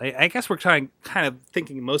 I guess we're kind of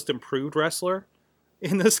thinking most improved wrestler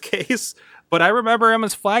in this case, but I remember him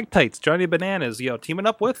as Flag Tights, Johnny Bananas, teaming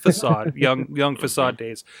up with Facade, young Facade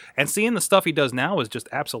days, and seeing the stuff he does now is just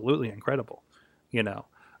absolutely incredible. He's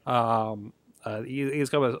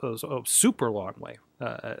come a super long way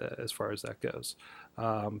as far as that goes.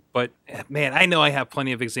 But man, I know I have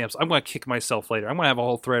plenty of examples. I'm going to kick myself later. I'm going to have a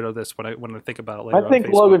whole thread of this when I think about it later. I think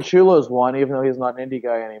on Facebook. Logan Chulo's one, even though he's not an indie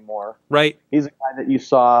guy anymore. Right. He's a guy that you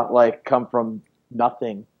saw come from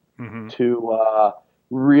nothing to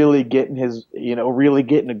really getting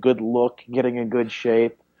getting a good look, getting in good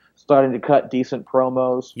shape, starting to cut decent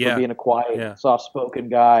promos for being a quiet, soft-spoken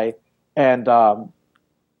guy, and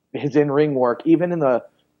his in-ring work, even in the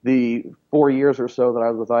 4 years or so that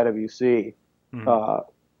I was with IWC.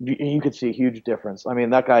 you could see a huge difference. I mean,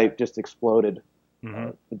 that guy just exploded.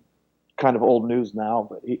 Mhm. Kind of old news now,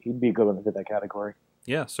 but he'd be a good one to fit that category.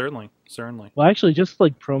 Yeah, certainly. Well, actually, just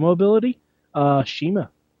like promo ability, Shima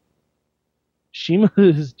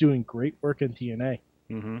is doing great work in TNA.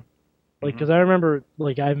 Mm-hmm. Like, because I remember,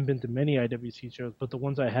 like, I haven't been to many IWC shows, but the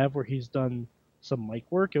ones I have where he's done some mic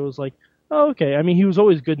work, it was like, oh, okay. I mean, he was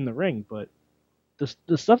always good in the ring, but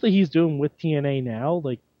the stuff that he's doing with TNA now,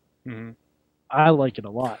 like, Mm-hmm. I like it a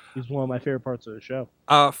lot. He's one of my favorite parts of the show.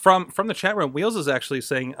 From the chat room, Wheels is actually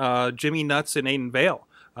saying Jimmy Nuts and Aiden Vale.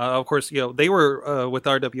 Of course, they were with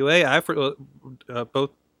RWA. I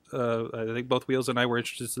think both Wheels and I were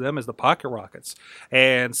introduced to them as the Pocket Rockets,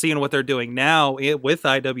 and seeing what they're doing now with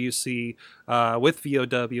IWC, with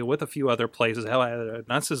VOW, with a few other places. How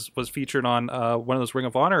Nuts was featured on one of those Ring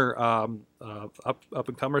of Honor up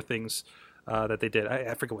and comer things. That they did.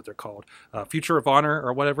 I forget what they're called. Future of Honor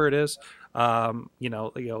or whatever it is. Those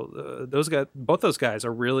guys, both those guys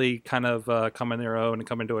are really kind of coming their own and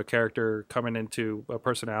coming to a character, coming into a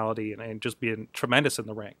personality, and just being tremendous in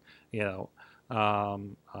the ring.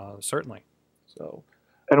 Certainly. So.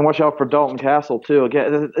 And watch out for Dalton Castle too.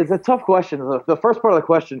 Again, it's a tough question. The first part of the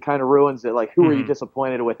question kind of ruins it. Like, who were you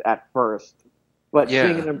disappointed with at first? But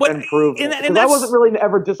seeing it improve, because I wasn't really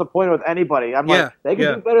ever disappointed with anybody. I'm like, they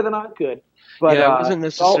could do better than I could. But I wasn't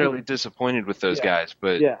necessarily disappointed with those guys,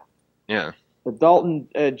 but yeah. The Dalton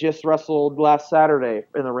just wrestled last Saturday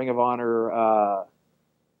in the Ring of Honor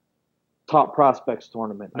Top Prospects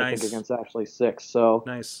tournament. I think against Ashley Six. So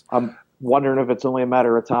I'm wondering if it's only a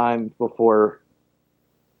matter of time before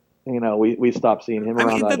we stop seeing him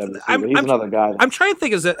around IWC. But he's another guy. I'm trying to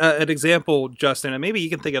think as an example, Justin, and maybe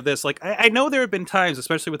you can think of this. Like, I know there have been times,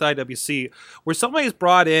 especially with IWC, where somebody's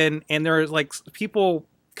brought in and there's like people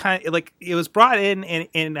kind of like it was brought in,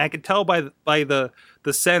 and I could tell by the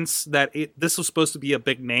sense that this was supposed to be a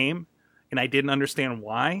big name, and I didn't understand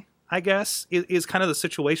why. I guess is kind of the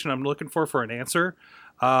situation I'm looking for an answer.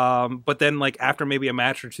 But then, like, after maybe a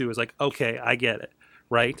match or two, is like, okay, I get it,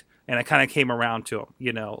 right? And I kind of came around to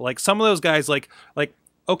him, like some of those guys, like,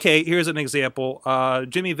 okay, here's an example.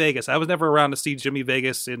 Jimmy Vegas. I was never around to see Jimmy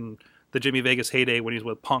Vegas in the Jimmy Vegas heyday when he was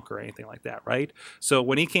with Punk or anything like that, right? So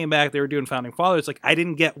when he came back, they were doing Founding Fathers. Like, I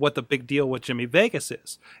didn't get what the big deal with Jimmy Vegas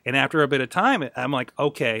is. And after a bit of time, I'm like,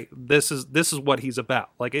 okay, this is what he's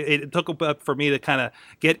about. Like, it took a bit for me to kind of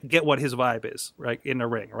get what his vibe is, right, in the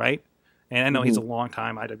ring, right? And I know he's a long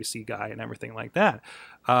time IWC guy and everything like that.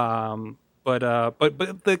 But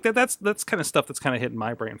that's kind of stuff that's kind of hitting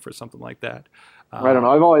my brain for something like that. I don't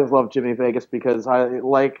know. I've always loved Jimmy Vegas because I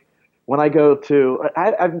like when I go to.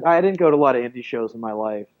 I didn't go to a lot of indie shows in my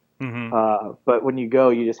life, but when you go,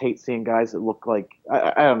 you just hate seeing guys that look like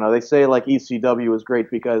I don't know. They say like ECW was great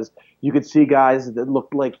because you could see guys that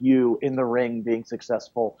looked like you in the ring being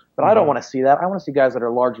successful. But I don't want to see that. I want to see guys that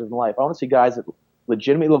are larger than life. I want to see guys that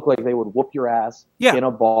legitimately look like they would whoop your ass in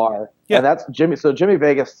a bar. Yeah. And that's Jimmy. So Jimmy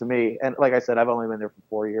Vegas to me, and like I said, I've only been there for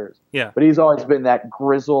 4 years. Yeah. But he's always been that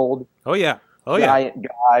grizzled giant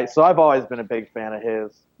guy. So I've always been a big fan of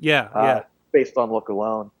his. Yeah. Based on look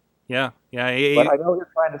alone. Yeah. But I know you're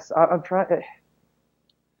trying to. I'm trying.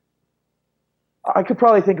 I could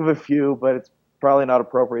probably think of a few, but it's probably not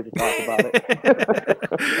appropriate to talk about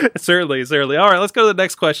it. Certainly. All right, let's go to the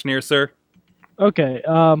next question here, sir. Okay.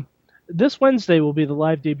 This Wednesday will be the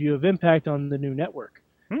live debut of Impact on the new network.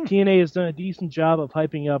 TNA has done a decent job of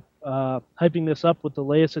hyping this up with the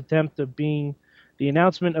latest attempt of being the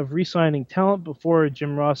announcement of re-signing talent before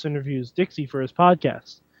Jim Ross interviews Dixie for his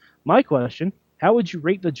podcast. My question, how would you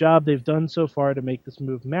rate the job they've done so far to make this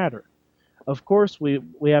move matter? Of course, we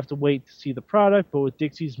have to wait to see the product, but with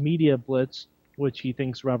Dixie's media blitz, which he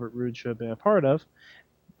thinks Robert Roode should have been a part of,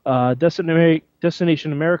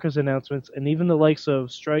 Destination America's announcements, and even the likes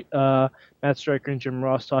of Matt Striker and Jim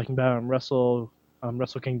Ross talking about on Wrestle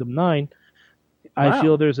Kingdom 9, I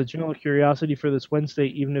feel there's a general curiosity for this Wednesday,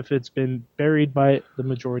 even if it's been buried by the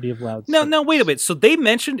majority of loud. Now, wait a minute. So they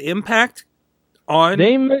mentioned Impact on...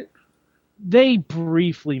 They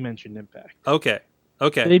briefly mentioned Impact. Okay.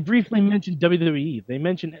 They briefly mentioned WWE. They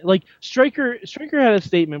mentioned... Like, Striker had a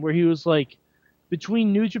statement where he was like,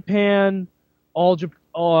 between New Japan...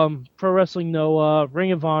 Pro Wrestling Noah,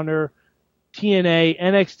 Ring of Honor, TNA,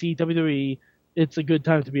 NXT, WWE, it's a good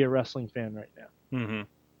time to be a wrestling fan right now.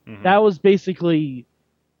 That was basically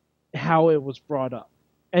how it was brought up.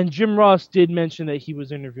 And Jim Ross did mention that he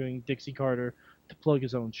was interviewing Dixie Carter to plug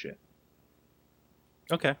his own shit.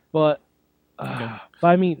 Okay. But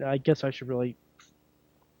I mean, I guess I should really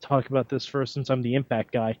talk about this first since I'm the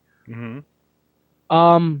Impact guy.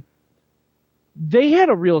 They had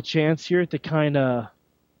a real chance here to kind of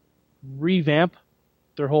revamp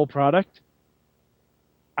their whole product.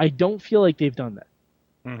 I don't feel like they've done that.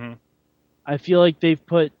 Mm-hmm. I feel like they've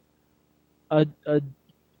put a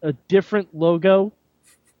different logo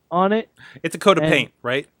on it. It's a coat of And- paint,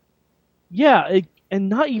 right? Yeah, and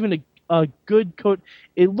not even a good coat.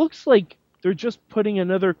 It looks like they're just putting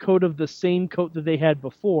another coat of the same coat that they had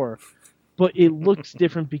before, but it looks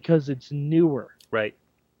different because it's newer. Right.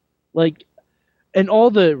 Like, and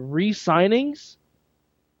all the re-signings,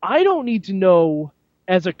 I don't need to know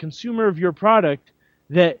as a consumer of your product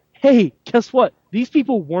that, hey, guess what? These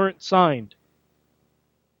people weren't signed.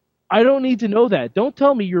 I don't need to know that. Don't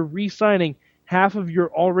tell me you're re-signing half of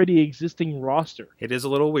your already existing roster, It is a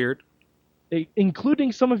little weird.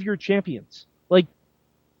 including some of your champions. Like,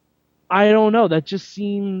 I don't know. That just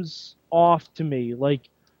seems off to me. Like,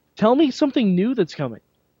 tell me something new that's coming.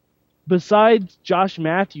 Besides Josh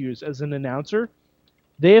Matthews as an announcer,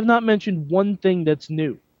 they have not mentioned one thing that's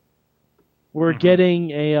new. We're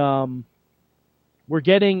getting a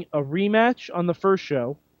rematch on the first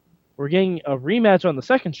show. We're getting a rematch on the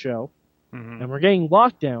second show, Mm-hmm. and we're getting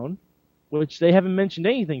Lockdown, which they haven't mentioned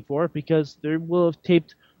anything for because they will have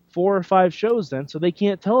taped 4 or 5 shows then, so they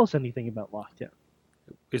can't tell us anything about Lockdown.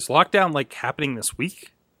 Is Lockdown like happening this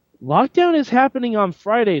week? Lockdown is happening on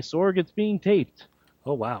Friday, Sorg. It's being taped.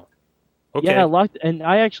 Oh wow. Okay. Yeah, and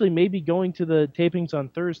I actually may be going to the tapings on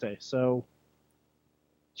Thursday, so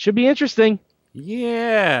should be interesting.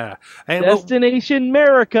 Yeah. And Destination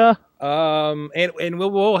America. and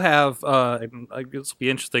we'll have and this will be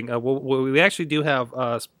interesting. We actually do have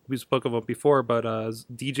we spoke of it before, but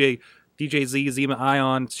DJ Z, Zima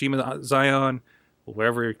Ion, Shima Zion,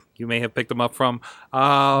 wherever you may have picked him up from.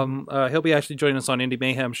 He'll be actually joining us on Indie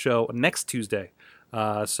Mayhem show next Tuesday.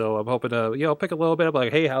 So I'm hoping to, pick a little bit of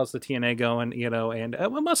like, hey, how's the TNA going? And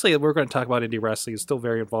mostly we're going to talk about indie wrestling. He's still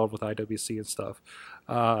very involved with IWC and stuff.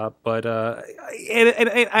 I'm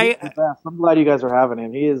glad you guys are having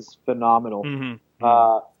him. He is phenomenal. Mhm.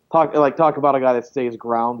 Talk about a guy that stays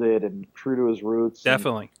grounded and true to his roots. And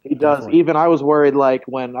Definitely. he does. Definitely. Even I was worried, like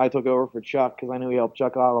when I took over for Chuck, because I knew he helped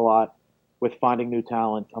Chuck out a lot with finding new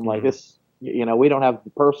talent. I'm like, this. We don't have the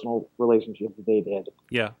personal relationship that they did.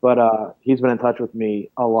 Yeah. But he's been in touch with me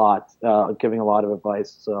a lot, giving a lot of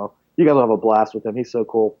advice. So you guys will have a blast with him. He's so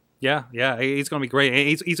cool. Yeah, he's going to be great.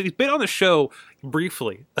 He's been on the show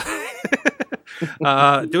briefly,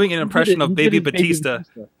 doing an impression of Baby Batista.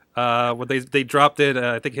 When they dropped it,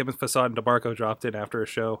 I think him and Facade and DeMarco dropped it after a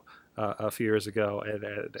show a few years ago,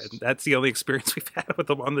 and that's the only experience we've had with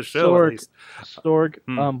him on the show. At least. Sorg,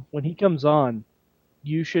 when he comes on,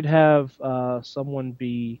 you should have someone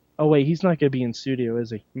be. Oh wait, he's not going to be in studio,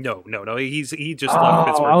 is he? No. He just left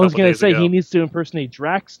Pittsburgh. I was going to say he needs to impersonate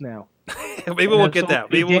Drax now. Maybe we'll get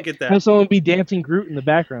that. Have someone be dancing Groot in the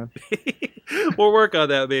background. We'll work on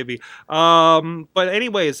that, maybe. But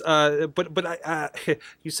anyways,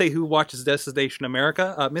 you say who watches Destination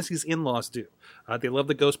America? Missy's in-laws do. They love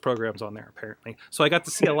the ghost programs on there, apparently. So I got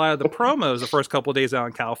to see a lot of the promos the first couple of days out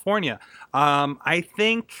in California. I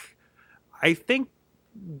think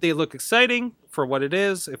they look exciting for what it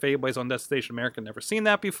is. If anybody's on Destination America, never seen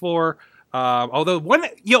that before. Although one,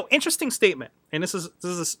 interesting statement, and this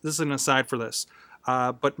is an aside for this.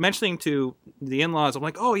 But mentioning to the in-laws, I'm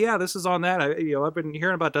like, oh yeah, this is on that. I've been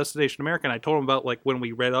hearing about Destination America, and I told them about like when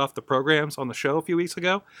we read off the programs on the show a few weeks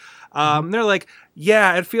ago. They're like,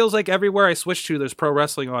 yeah, it feels like everywhere I switch to, there's pro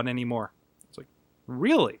wrestling on anymore. It's like,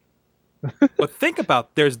 really? But think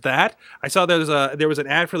about, there's that. I saw there was an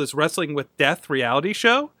ad for this Wrestling with Death reality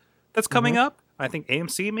show that's coming up. I think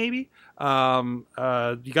AMC maybe. You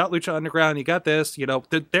got Lucha Underground, you got this.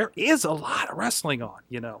 There is a lot of wrestling on.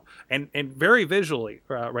 And very visually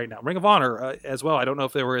right now. Ring of Honor as well. I don't know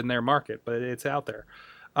if they were in their market, but it's out there.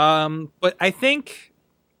 But I think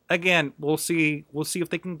again, we'll see if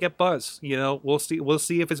they can get buzz. We'll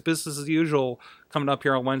see if it's business as usual coming up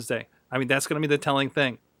here on Wednesday. I mean, that's going to be the telling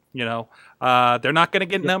thing. They're not going to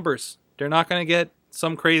get numbers. They're not going to get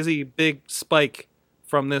some crazy big spike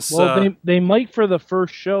from this. Well, they might for the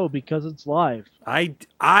first show because it's live. I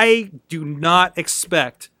do not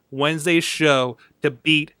expect Wednesday's show to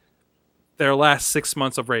beat their last 6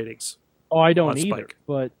 months of ratings. Oh, I don't either. Spike.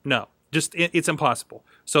 But no, just it's impossible.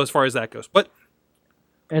 So as far as that goes, but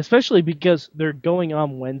especially because they're going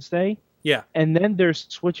on Wednesday. Yeah, and then they're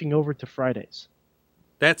switching over to Fridays.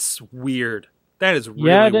 That's weird. That is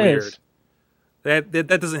really weird. Is. That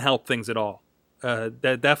doesn't help things at all. That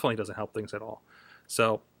definitely doesn't help things at all.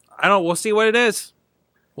 So I don't. We'll see what it is.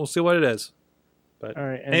 But all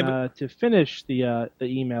right. And to finish the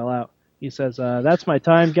email out, he says, "That's my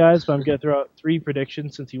time, guys. But I'm going to throw out 3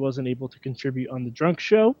 predictions since he wasn't able to contribute on the Drunk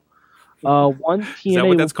Show. One,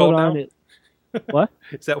 TNA will put on it. What?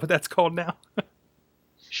 Is that what that's called now?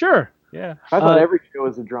 Sure. Yeah. I thought every show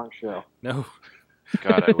was a drunk show. No.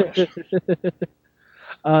 God, I wish.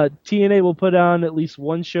 TNA will put on at least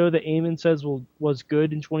one show that Eamon says was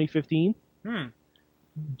good in 2015.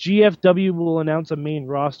 GFW will announce a main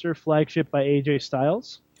roster flagship by AJ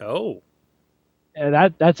Styles. Oh.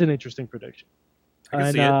 And that's an interesting prediction. I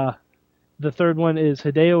can see it. The third one is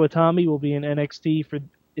Hideo Itami will be in NXT for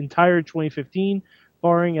entire 2015,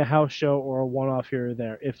 barring a house show or a one-off here or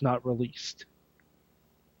there, if not released.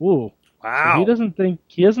 Ooh. Wow. So he doesn't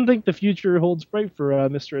think the future holds bright for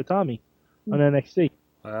Mr. Itami on NXT.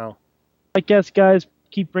 Wow. I guess, guys,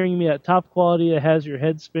 keep bringing me that top quality that has your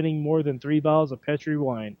head spinning more than 3 bottles of Petri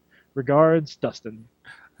wine. Regards, Dustin.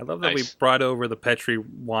 I love that Nice. we brought over the Petri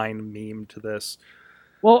wine meme to this.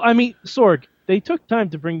 Well, I mean, Sorg, they took time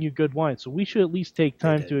to bring you good wine, so we should at least take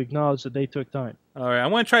time did. to acknowledge that they took time. All right, I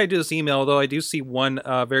want to try to do this email, though I do see one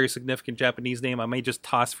very significant Japanese name. I may just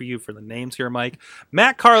toss for you for the names here, Mike.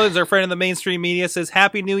 Matt Carlin's our friend in the mainstream media, says,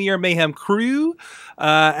 Happy New Year, Mayhem Crew.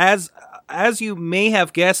 As you may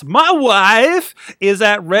have guessed, my wife is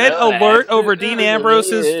at red alert over Dean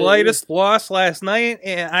Ambrose's slightest loss last night,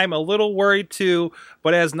 and I'm a little worried too,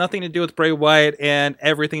 but it has nothing to do with Bray Wyatt and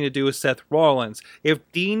everything to do with Seth Rollins. If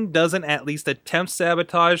Dean doesn't at least attempt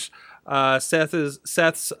sabotage Seth's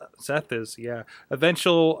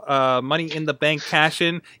eventual Money in the Bank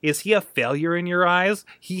cash-in, is he a failure in your eyes?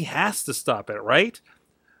 He has to stop it, right?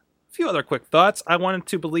 A few other quick thoughts. I wanted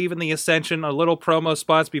to believe in the Ascension. A little promo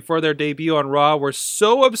spots before their debut on Raw were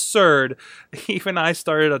so absurd, even I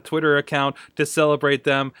started a Twitter account to celebrate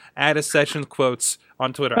them. Add Ascension quotes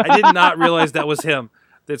on Twitter. I did not realize that was him.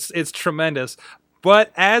 It's tremendous.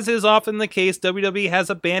 But as is often the case, WWE has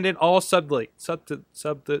abandoned all subtlety. Subtlety.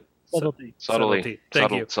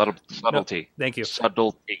 Thank you. Subtlety. Thank you.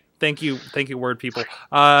 Subtlety. Thank you, word people.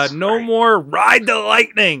 No more Ride the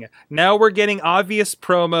Lightning. Now we're getting obvious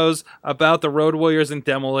promos about the Road Warriors and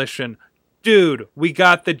Demolition. Dude, we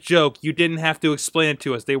got the joke. You didn't have to explain it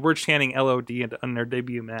to us. They were chanting LOD in their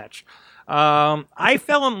debut match. I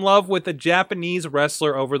fell in love with a Japanese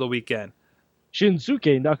wrestler over the weekend.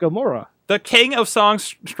 Shinsuke Nakamura. The king of strong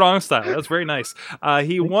style. That's very nice.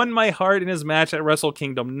 He won my heart in his match at Wrestle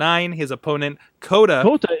Kingdom 9. His opponent, Kota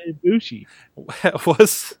Ibushi.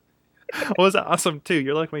 was awesome too.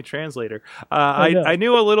 You're like my translator. I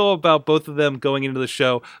knew a little about both of them going into the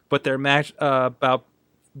show, but their match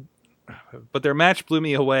blew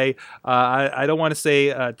me away. I don't want to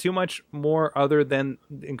say too much more other than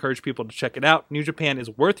encourage people to check it out. New Japan is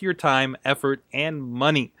worth your time, effort, and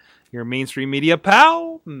money. Your mainstream media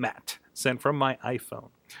pal, Matt, sent from my iPhone.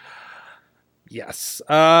 Yes.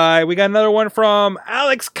 We got another one from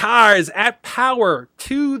Alex Cars at Power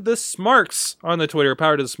to the Smarks on the Twitter,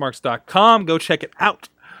 powertothesmarks.com. Go check it out.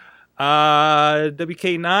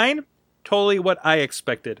 WK9, totally what I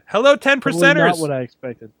expected. Hello, 10%ers. Totally not what I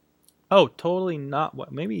expected. Oh, totally not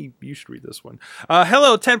what. Maybe you should read this one.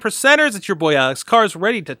 Hello, 10%ers. It's your boy Alex Cars,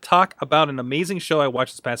 ready to talk about an amazing show I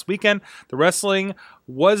watched this past weekend. The wrestling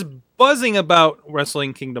was buzzing about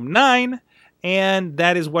Wrestling Kingdom 9, and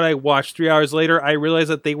that is what I watched. 3 hours later, I realized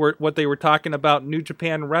that they were talking about New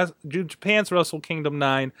Japan's Wrestle Kingdom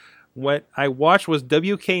 9. What I watched was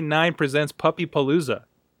WK9 presents Puppy Palooza,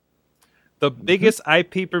 the biggest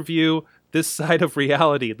IP-per-view this side of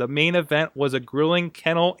reality. The main event was a grueling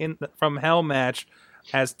Kennel from Hell match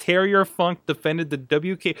as Terrier Funk defended the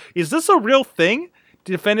WK... Is this a real thing?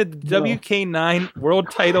 Defended the WK9 world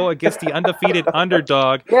title against the undefeated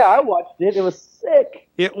Underdog. Yeah, I watched it. It was sick.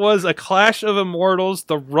 It was a clash of immortals,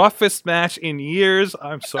 the roughest match in years.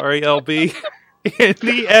 I'm sorry, LB. In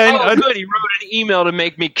the end, good. He wrote an email to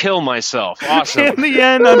make me kill myself. Awesome. In the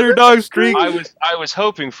end, Underdog streak I was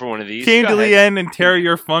hoping for one of these. came Go to the ahead. end, and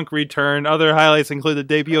Terrier Funk returned. Other highlights include the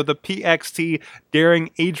debut of the PXT daring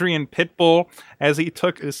Adrian Pitbull as he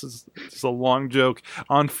took, this is a long joke,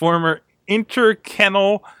 on former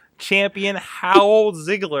Interkennel champion Howell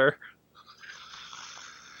Ziggler.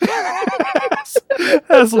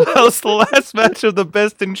 As well as the last match of the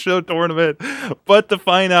Best in Show tournament. But to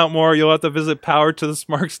find out more, you'll have to visit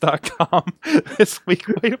powertothesmarks.com this week.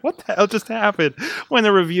 Wait, what the hell just happened? When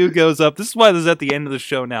the review goes up. This is why this is at the end of the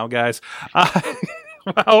show now, guys.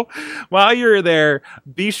 While you're there,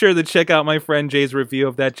 be sure to check out my friend Jay's review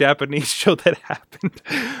of that Japanese show that happened.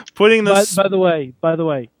 By the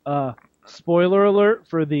way, spoiler alert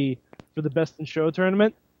for the Best in Show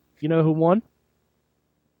tournament. You know who won?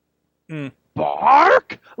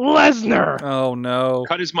 Brock Lesnar. Oh no!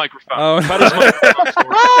 Cut his microphone. Oh, Cut his microphone.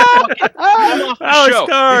 I'm off the Alex show.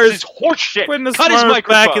 Cars. This is horse shit. Putting the Cut his smart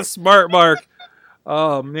microphone. back is smart, Mark.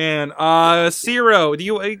 Oh man, Zero. Do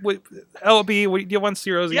you LB? Do you want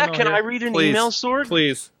Zero's Yeah, email can here? I read an Please. email, Sword?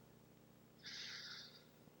 Please.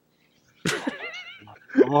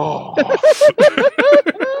 Oh.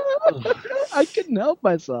 I couldn't help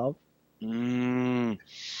myself.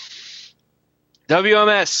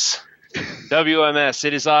 WMS. WMS.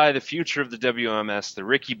 It is I, the future of the WMS, the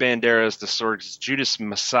Ricky Banderas, the Sorg's Judas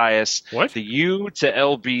Messias, What? the U to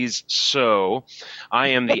LB's So. I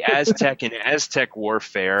am the Aztec in Aztec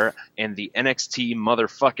Warfare and the NXT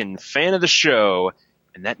motherfucking fan of the show,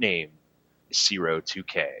 and that name is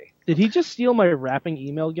Zero2K. Did he just steal my rapping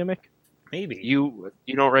email gimmick? Maybe. You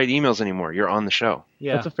don't write emails anymore. You're on the show.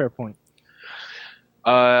 Yeah. That's a fair point.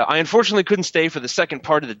 I unfortunately couldn't stay for the second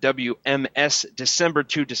part of the WMS December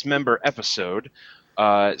to Dismember episode,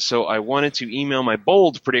 so I wanted to email my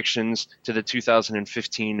bold predictions to the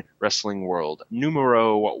 2015 Wrestling World.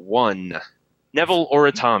 Numero 1. Neville or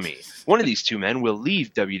Itami. One of these two men will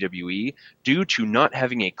leave WWE due to not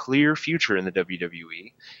having a clear future in the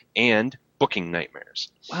WWE and booking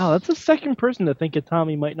nightmares. Wow, that's the second person to think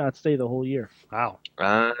Tommy might not stay the whole year. Wow.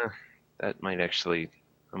 I might actually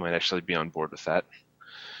be on board with that.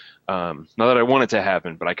 Not that I want it to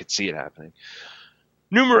happen, but I could see it happening.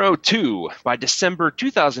 Numero 2. By December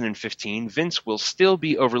 2015, Vince will still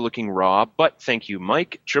be overlooking Raw, but thank you,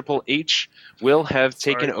 Mike, Triple H will have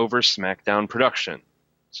taken over SmackDown production.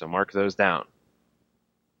 So mark those down.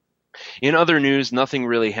 In other news, nothing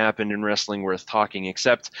really happened in wrestling worth talking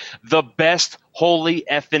except the best holy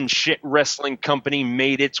effing shit wrestling company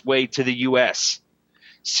made its way to the U.S.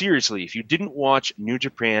 Seriously, if you didn't watch New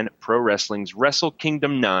Japan Pro Wrestling's Wrestle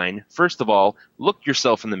Kingdom 9, first of all, look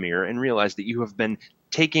yourself in the mirror and realize that you have been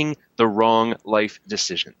taking the wrong life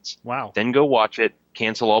decisions. Wow. Then go watch it,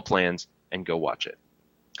 cancel all plans, and go watch it.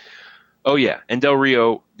 Oh yeah, and Del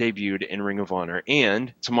Rio debuted in Ring of Honor,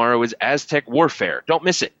 and tomorrow is Aztec Warfare. Don't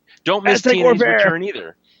miss it. Don't miss Aztec TNA's Warfare. return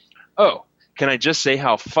either. Oh, can I just say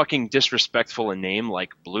how fucking disrespectful a name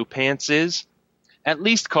like Blue Pants is? At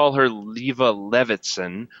least call her Leva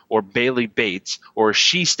Levitson or Bailey Bates or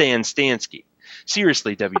She Stan Stansky.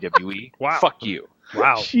 Seriously, WWE, Wow. fuck you.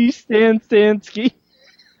 Wow. She stands Stansky.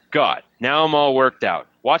 God, now I'm all worked out.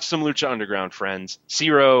 Watch some Lucha Underground, friends.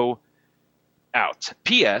 Zero out.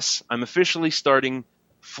 P.S. I'm officially starting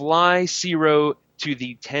Fly Zero to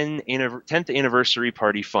the 10th anniversary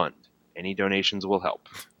party fund. Any donations will help.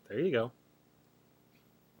 There you go.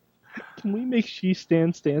 Can we make She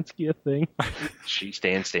stands Stansky a thing? She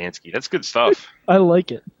Stan Stansky. That's good stuff. I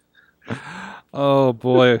like it. Oh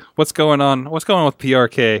boy, what's going on? What's going on with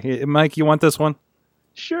PRK? Mike, you want this one?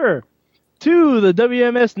 Sure. To the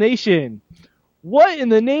WMS Nation. What in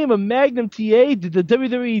the name of Magnum TA did the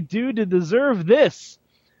WWE do to deserve this?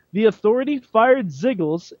 The Authority fired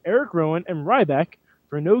Ziggles, Eric Rowan, and Ryback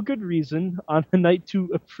for no good reason on a night to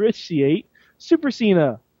appreciate Super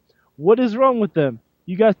Cena. What is wrong with them?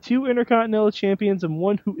 You got two Intercontinental Champions and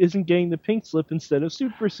one who isn't getting the pink slip instead of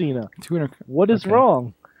Super Cena. What is Okay.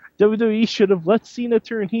 wrong? WWE should have let Cena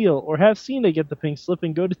turn heel or have Cena get the pink slip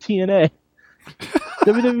and go to TNA.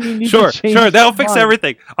 WWE needs Sure, to change sure. That'll their fix mind.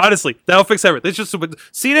 everything. Honestly, that'll fix everything. It's just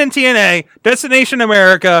Cena and TNA, Destination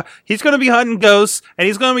America. He's going to be hunting ghosts, and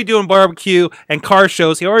he's going to be doing barbecue and car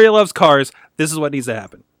shows. He already loves cars. This is what needs to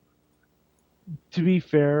happen. To be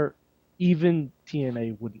fair, even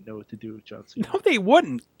TNA wouldn't know what to do with John Cena. No, they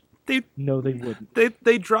wouldn't. No, they wouldn't.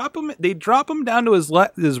 They drop him. They drop him down to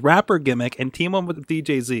his rapper gimmick and team him with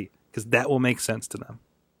DJZ because that will make sense to them.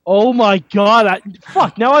 Oh my god!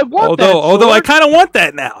 Fuck! Now I want that. Although I Sword. kind of want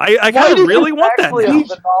that now. I kind of really want that Actually, now.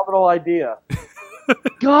 a phenomenal idea.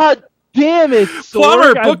 God damn it, Sorg, Plumber,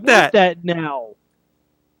 I book want that. that now.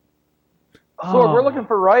 So we're looking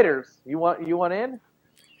for writers. You want in?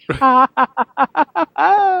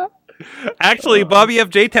 Actually, Bobby F.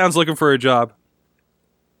 J. Town's looking for a job.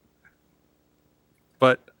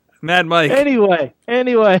 But Mad Mike.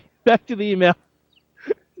 Anyway, back to the email.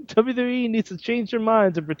 WWE needs to change their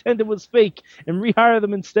minds and pretend it was fake and rehire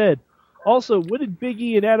them instead. Also, what did Big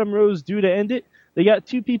E and Adam Rose do to end it? They got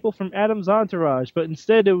two people from Adam's entourage, but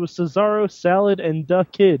instead it was Cesaro, Salad, and the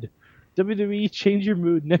Kid. WWE, change your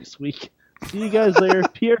mood next week. See you guys later.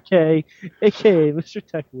 PRK, a.k.a. Mr.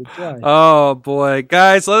 Techwood Drive. Oh boy,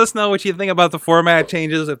 guys, let us know what you think about the format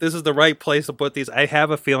changes. If this is the right place to put these, I have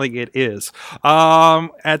a feeling it is.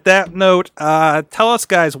 At that note, tell us,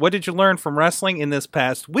 guys, what did you learn from wrestling in this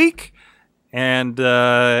past week? And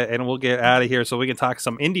we'll get out of here so we can talk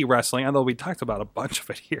some indie wrestling. Although we talked about a bunch of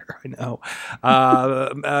it here, I know.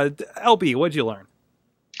 LB, what did you learn?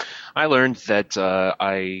 I learned that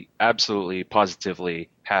I absolutely, positively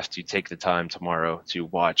have to take the time tomorrow to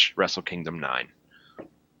watch Wrestle Kingdom 9.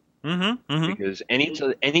 Because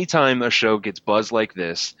anytime a show gets buzz like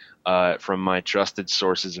this from my trusted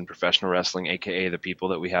sources in professional wrestling, aka the people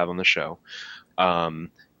that we have on the show,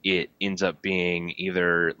 it ends up being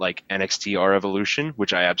either like NXT R Evolution,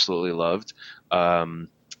 which I absolutely loved, Lucha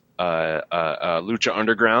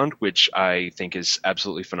Underground, which I think is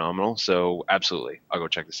absolutely phenomenal. So absolutely, I'll go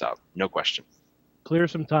check this out. No question. Clear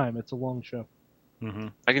some time. It's a long show.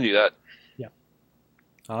 I can do that.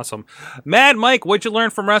 Awesome. Mad Mike, what'd you learn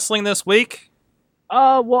from wrestling this week?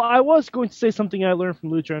 Well, I was going to say something I learned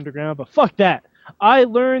from Lucha Underground, but fuck that. I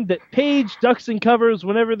learned that Paige ducks and covers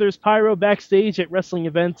whenever there's pyro backstage at wrestling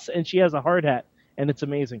events, and she has a hard hat, and it's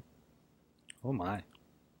amazing. Oh my.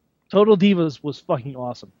 Total Divas was fucking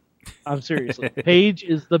awesome. I'm serious. Paige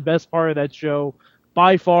is the best part of that show.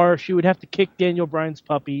 By far, she would have to kick Daniel Bryan's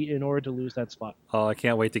puppy in order to lose that spot. Oh, I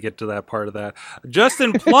can't wait to get to that part of that.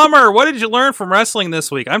 Justin Plummer, what did you learn from wrestling this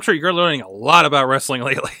week? I'm sure you're learning a lot about wrestling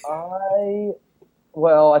lately.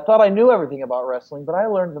 Well, I thought I knew everything about wrestling, but I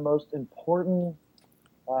learned the most important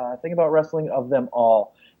thing about wrestling of them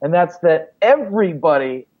all. And that's that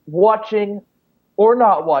everybody, watching or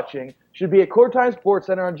not watching, should be at Courtime Sports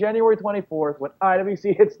Center on January 24th when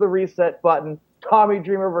IWC hits the reset button. Tommy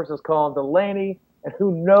Dreamer versus Colin Delaney. And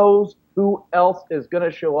who knows who else is going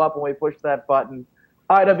to show up when we push that button.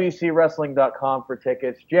 IWCWrestling.com for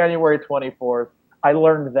tickets. January 24th. I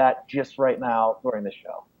learned that just right now during the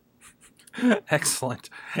show.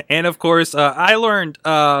 Excellent. And of course, I learned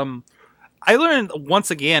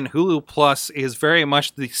once again, Hulu Plus is very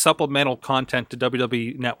much the supplemental content to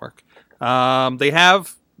WWE Network. They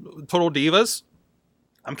have Total Divas.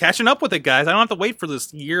 I'm catching up with it, guys. I don't have to wait for this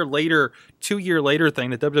 2 year later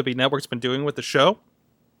thing that WWE Network's been doing with the show.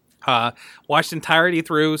 Watched entirety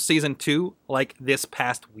through season 2 like this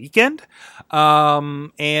past weekend.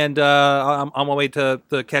 I'm on my way to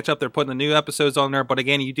catch up. They're putting the new episodes on there. But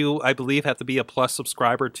again, you do, I believe, have to be a Plus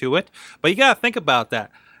subscriber to it. But you got to think about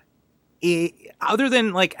that. Other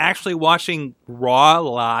than like actually watching Raw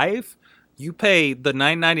live, you pay the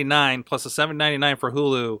 $9.99 plus the $7.99 for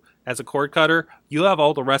Hulu as a cord cutter. You have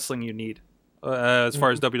all the wrestling you need as far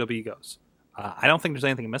as WWE goes. I don't think there's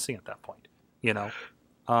anything missing at that point, you know.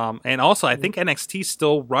 And also, I think NXT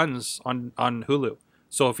still runs on Hulu.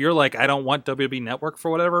 So if you're like, I don't want WWE Network for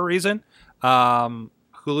whatever reason,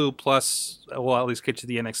 Hulu Plus will at least get you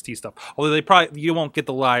the NXT stuff. Although you won't get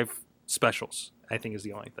the live specials, I think is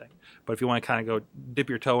the only thing. But if you want to kind of go dip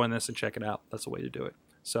your toe in this and check it out, that's the way to do it.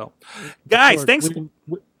 So, guys, Sorg, thanks.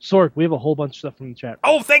 Sorg, we have a whole bunch of stuff from the chat.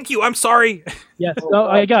 Oh, thank you. I'm sorry. Yes, no,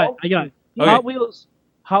 I got it. Okay.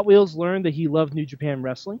 Hot Wheels learned that he loved New Japan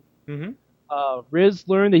Wrestling. Mm-hmm. Riz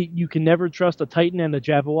learned that you can never trust a Titan and a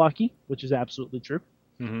Jabberwocky, which is absolutely true.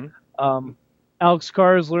 Mm-hmm. Alex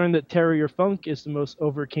Cars learned that Terrier Funk is the most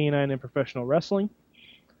over canine in professional wrestling.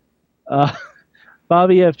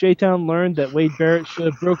 Bobby F. J-Town learned that Wade Barrett should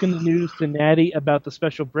have broken the news to Natty about the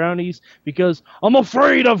special brownies because I'm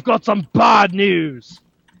afraid I've got some bad news.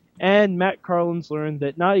 And Matt Carlins learned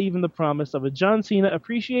that not even the promise of a John Cena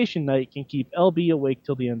appreciation night can keep LB awake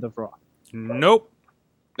till the end of Raw. Nope.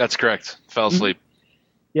 That's correct. Fell asleep.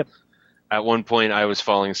 Yep. At one point, I was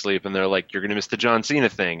falling asleep, and they're like, "You're going to miss the John Cena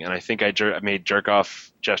thing," and I think I made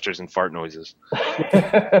jerk-off gestures and fart noises.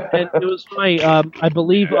 And it was funny. I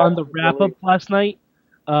believe on the wrap-up last night,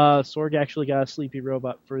 Sorg actually got a sleepy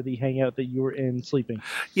robot for the hangout that you were in sleeping.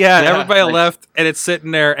 Yeah, and everybody nice. left, and it's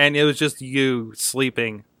sitting there, and it was just you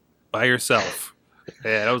sleeping by yourself.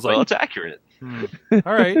 And I was like, Well, it's accurate.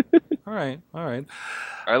 all right.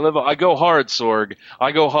 I go hard, Sorg.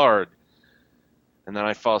 I go hard. And then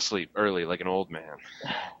I fall asleep early like an old man.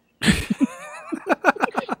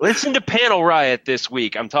 Listen to Panel Riot this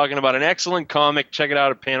week. I'm talking about an excellent comic. Check it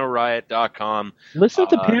out at panelriot.com. Listen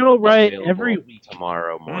to Panel Riot Available every week.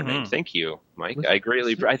 tomorrow morning. Mhm. Thank you, Mike. Listen- I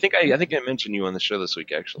greatly. I think I mentioned you on the show this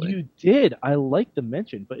week. Actually, You did. I like the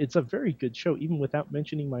mention, but it's a very good show, even without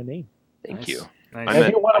mentioning my name. thank Nice. you. Nice. I If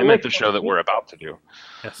meant, you wanna I meant lick the show that we're about to do.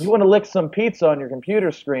 Yes. You want to lick some pizza on your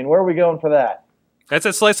computer screen? Where are we going for that? That's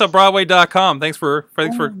at sliceupbroadway.com. Thanks for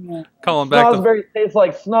calling back. Snosberries taste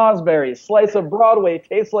like snosberries. Slice of Broadway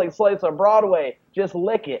tastes like slice of Broadway. Just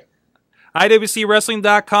lick it.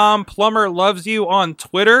 IWCWrestling.com. Plumber loves you on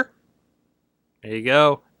Twitter. There you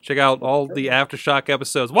go. Check out all the Aftershock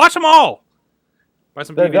episodes. Watch them all. Buy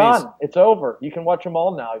some They're DVDs. done. It's over. You can watch them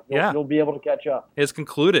all now. You'll be able to catch up. It's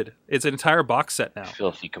concluded. It's an entire box set now.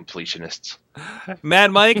 Filthy completionists.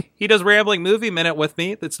 Mad Mike, he does Rambling Movie Minute with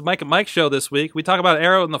me. It's the Mike and Mike show this week. We talk about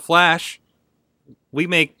Arrow and the Flash. We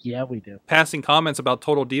make Yeah, we do. passing comments about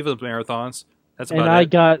Total Divas marathons. That's And about I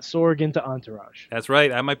it. got Sorg into Entourage. That's right.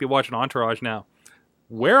 I might be watching Entourage now.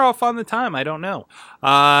 where I'll find the time, I don't know.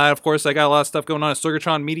 Of course, I got a lot of stuff going on at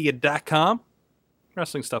sorgatronmedia.com.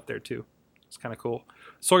 Wrestling stuff there, too. It's kind of cool.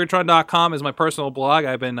 Sorgatron.com is my personal blog.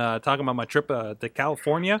 I've been talking about my trip to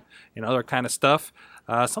California and other kind of stuff.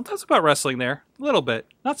 Sometimes about wrestling there. A little bit.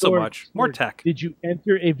 Not so much. More tech. Did you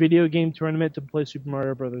enter a video game tournament to play Super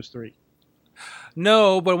Mario Brothers 3?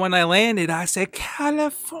 No, but when I landed, I said,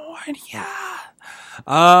 California.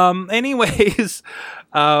 Anyways,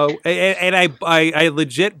 and I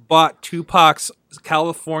legit bought Tupac's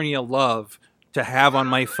California Love to have on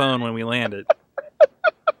my phone when we landed.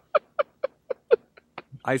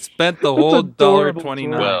 I spent the whole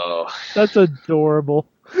 $1.29. Well, That's adorable.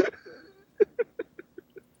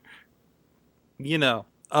 You know.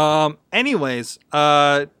 Anyways,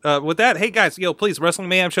 with that, hey guys, please,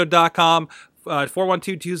 WrestlingMayhemShow.com,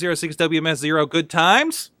 412-206-WMS0. Good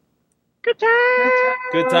times? Good time.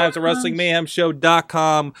 Good times at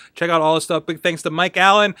WrestlingMayhemShow.com. Check out all this stuff. Big thanks to Mike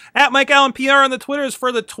Allen at Mike Allen PR on the Twitters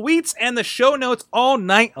for the tweets and the show notes all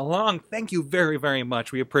night long. Thank you very, very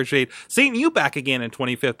much. We appreciate seeing you back again in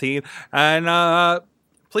 2015. And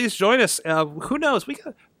please join us. Who knows? We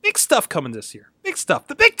got big stuff coming this year. Big stuff.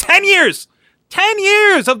 The big 10 years. 10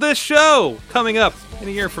 years of this show coming up in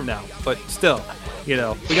a year from now. But still, we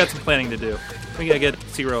got some planning to do. We gotta get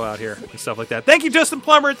Zero out here and stuff like that. Thank you, Justin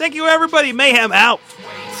Plummer. Thank you, everybody. Mayhem out.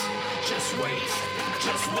 Just wait,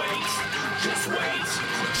 just wait, just wait, just wait.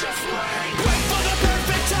 Wait for the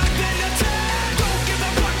perfect time, then attack. Don't give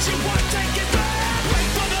up what you want, take it back. Wait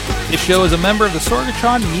for the perfect This show is a member of the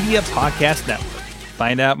Sorgatron Media Podcast Network.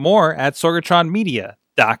 Find out more at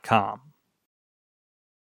sorgatronmedia.com.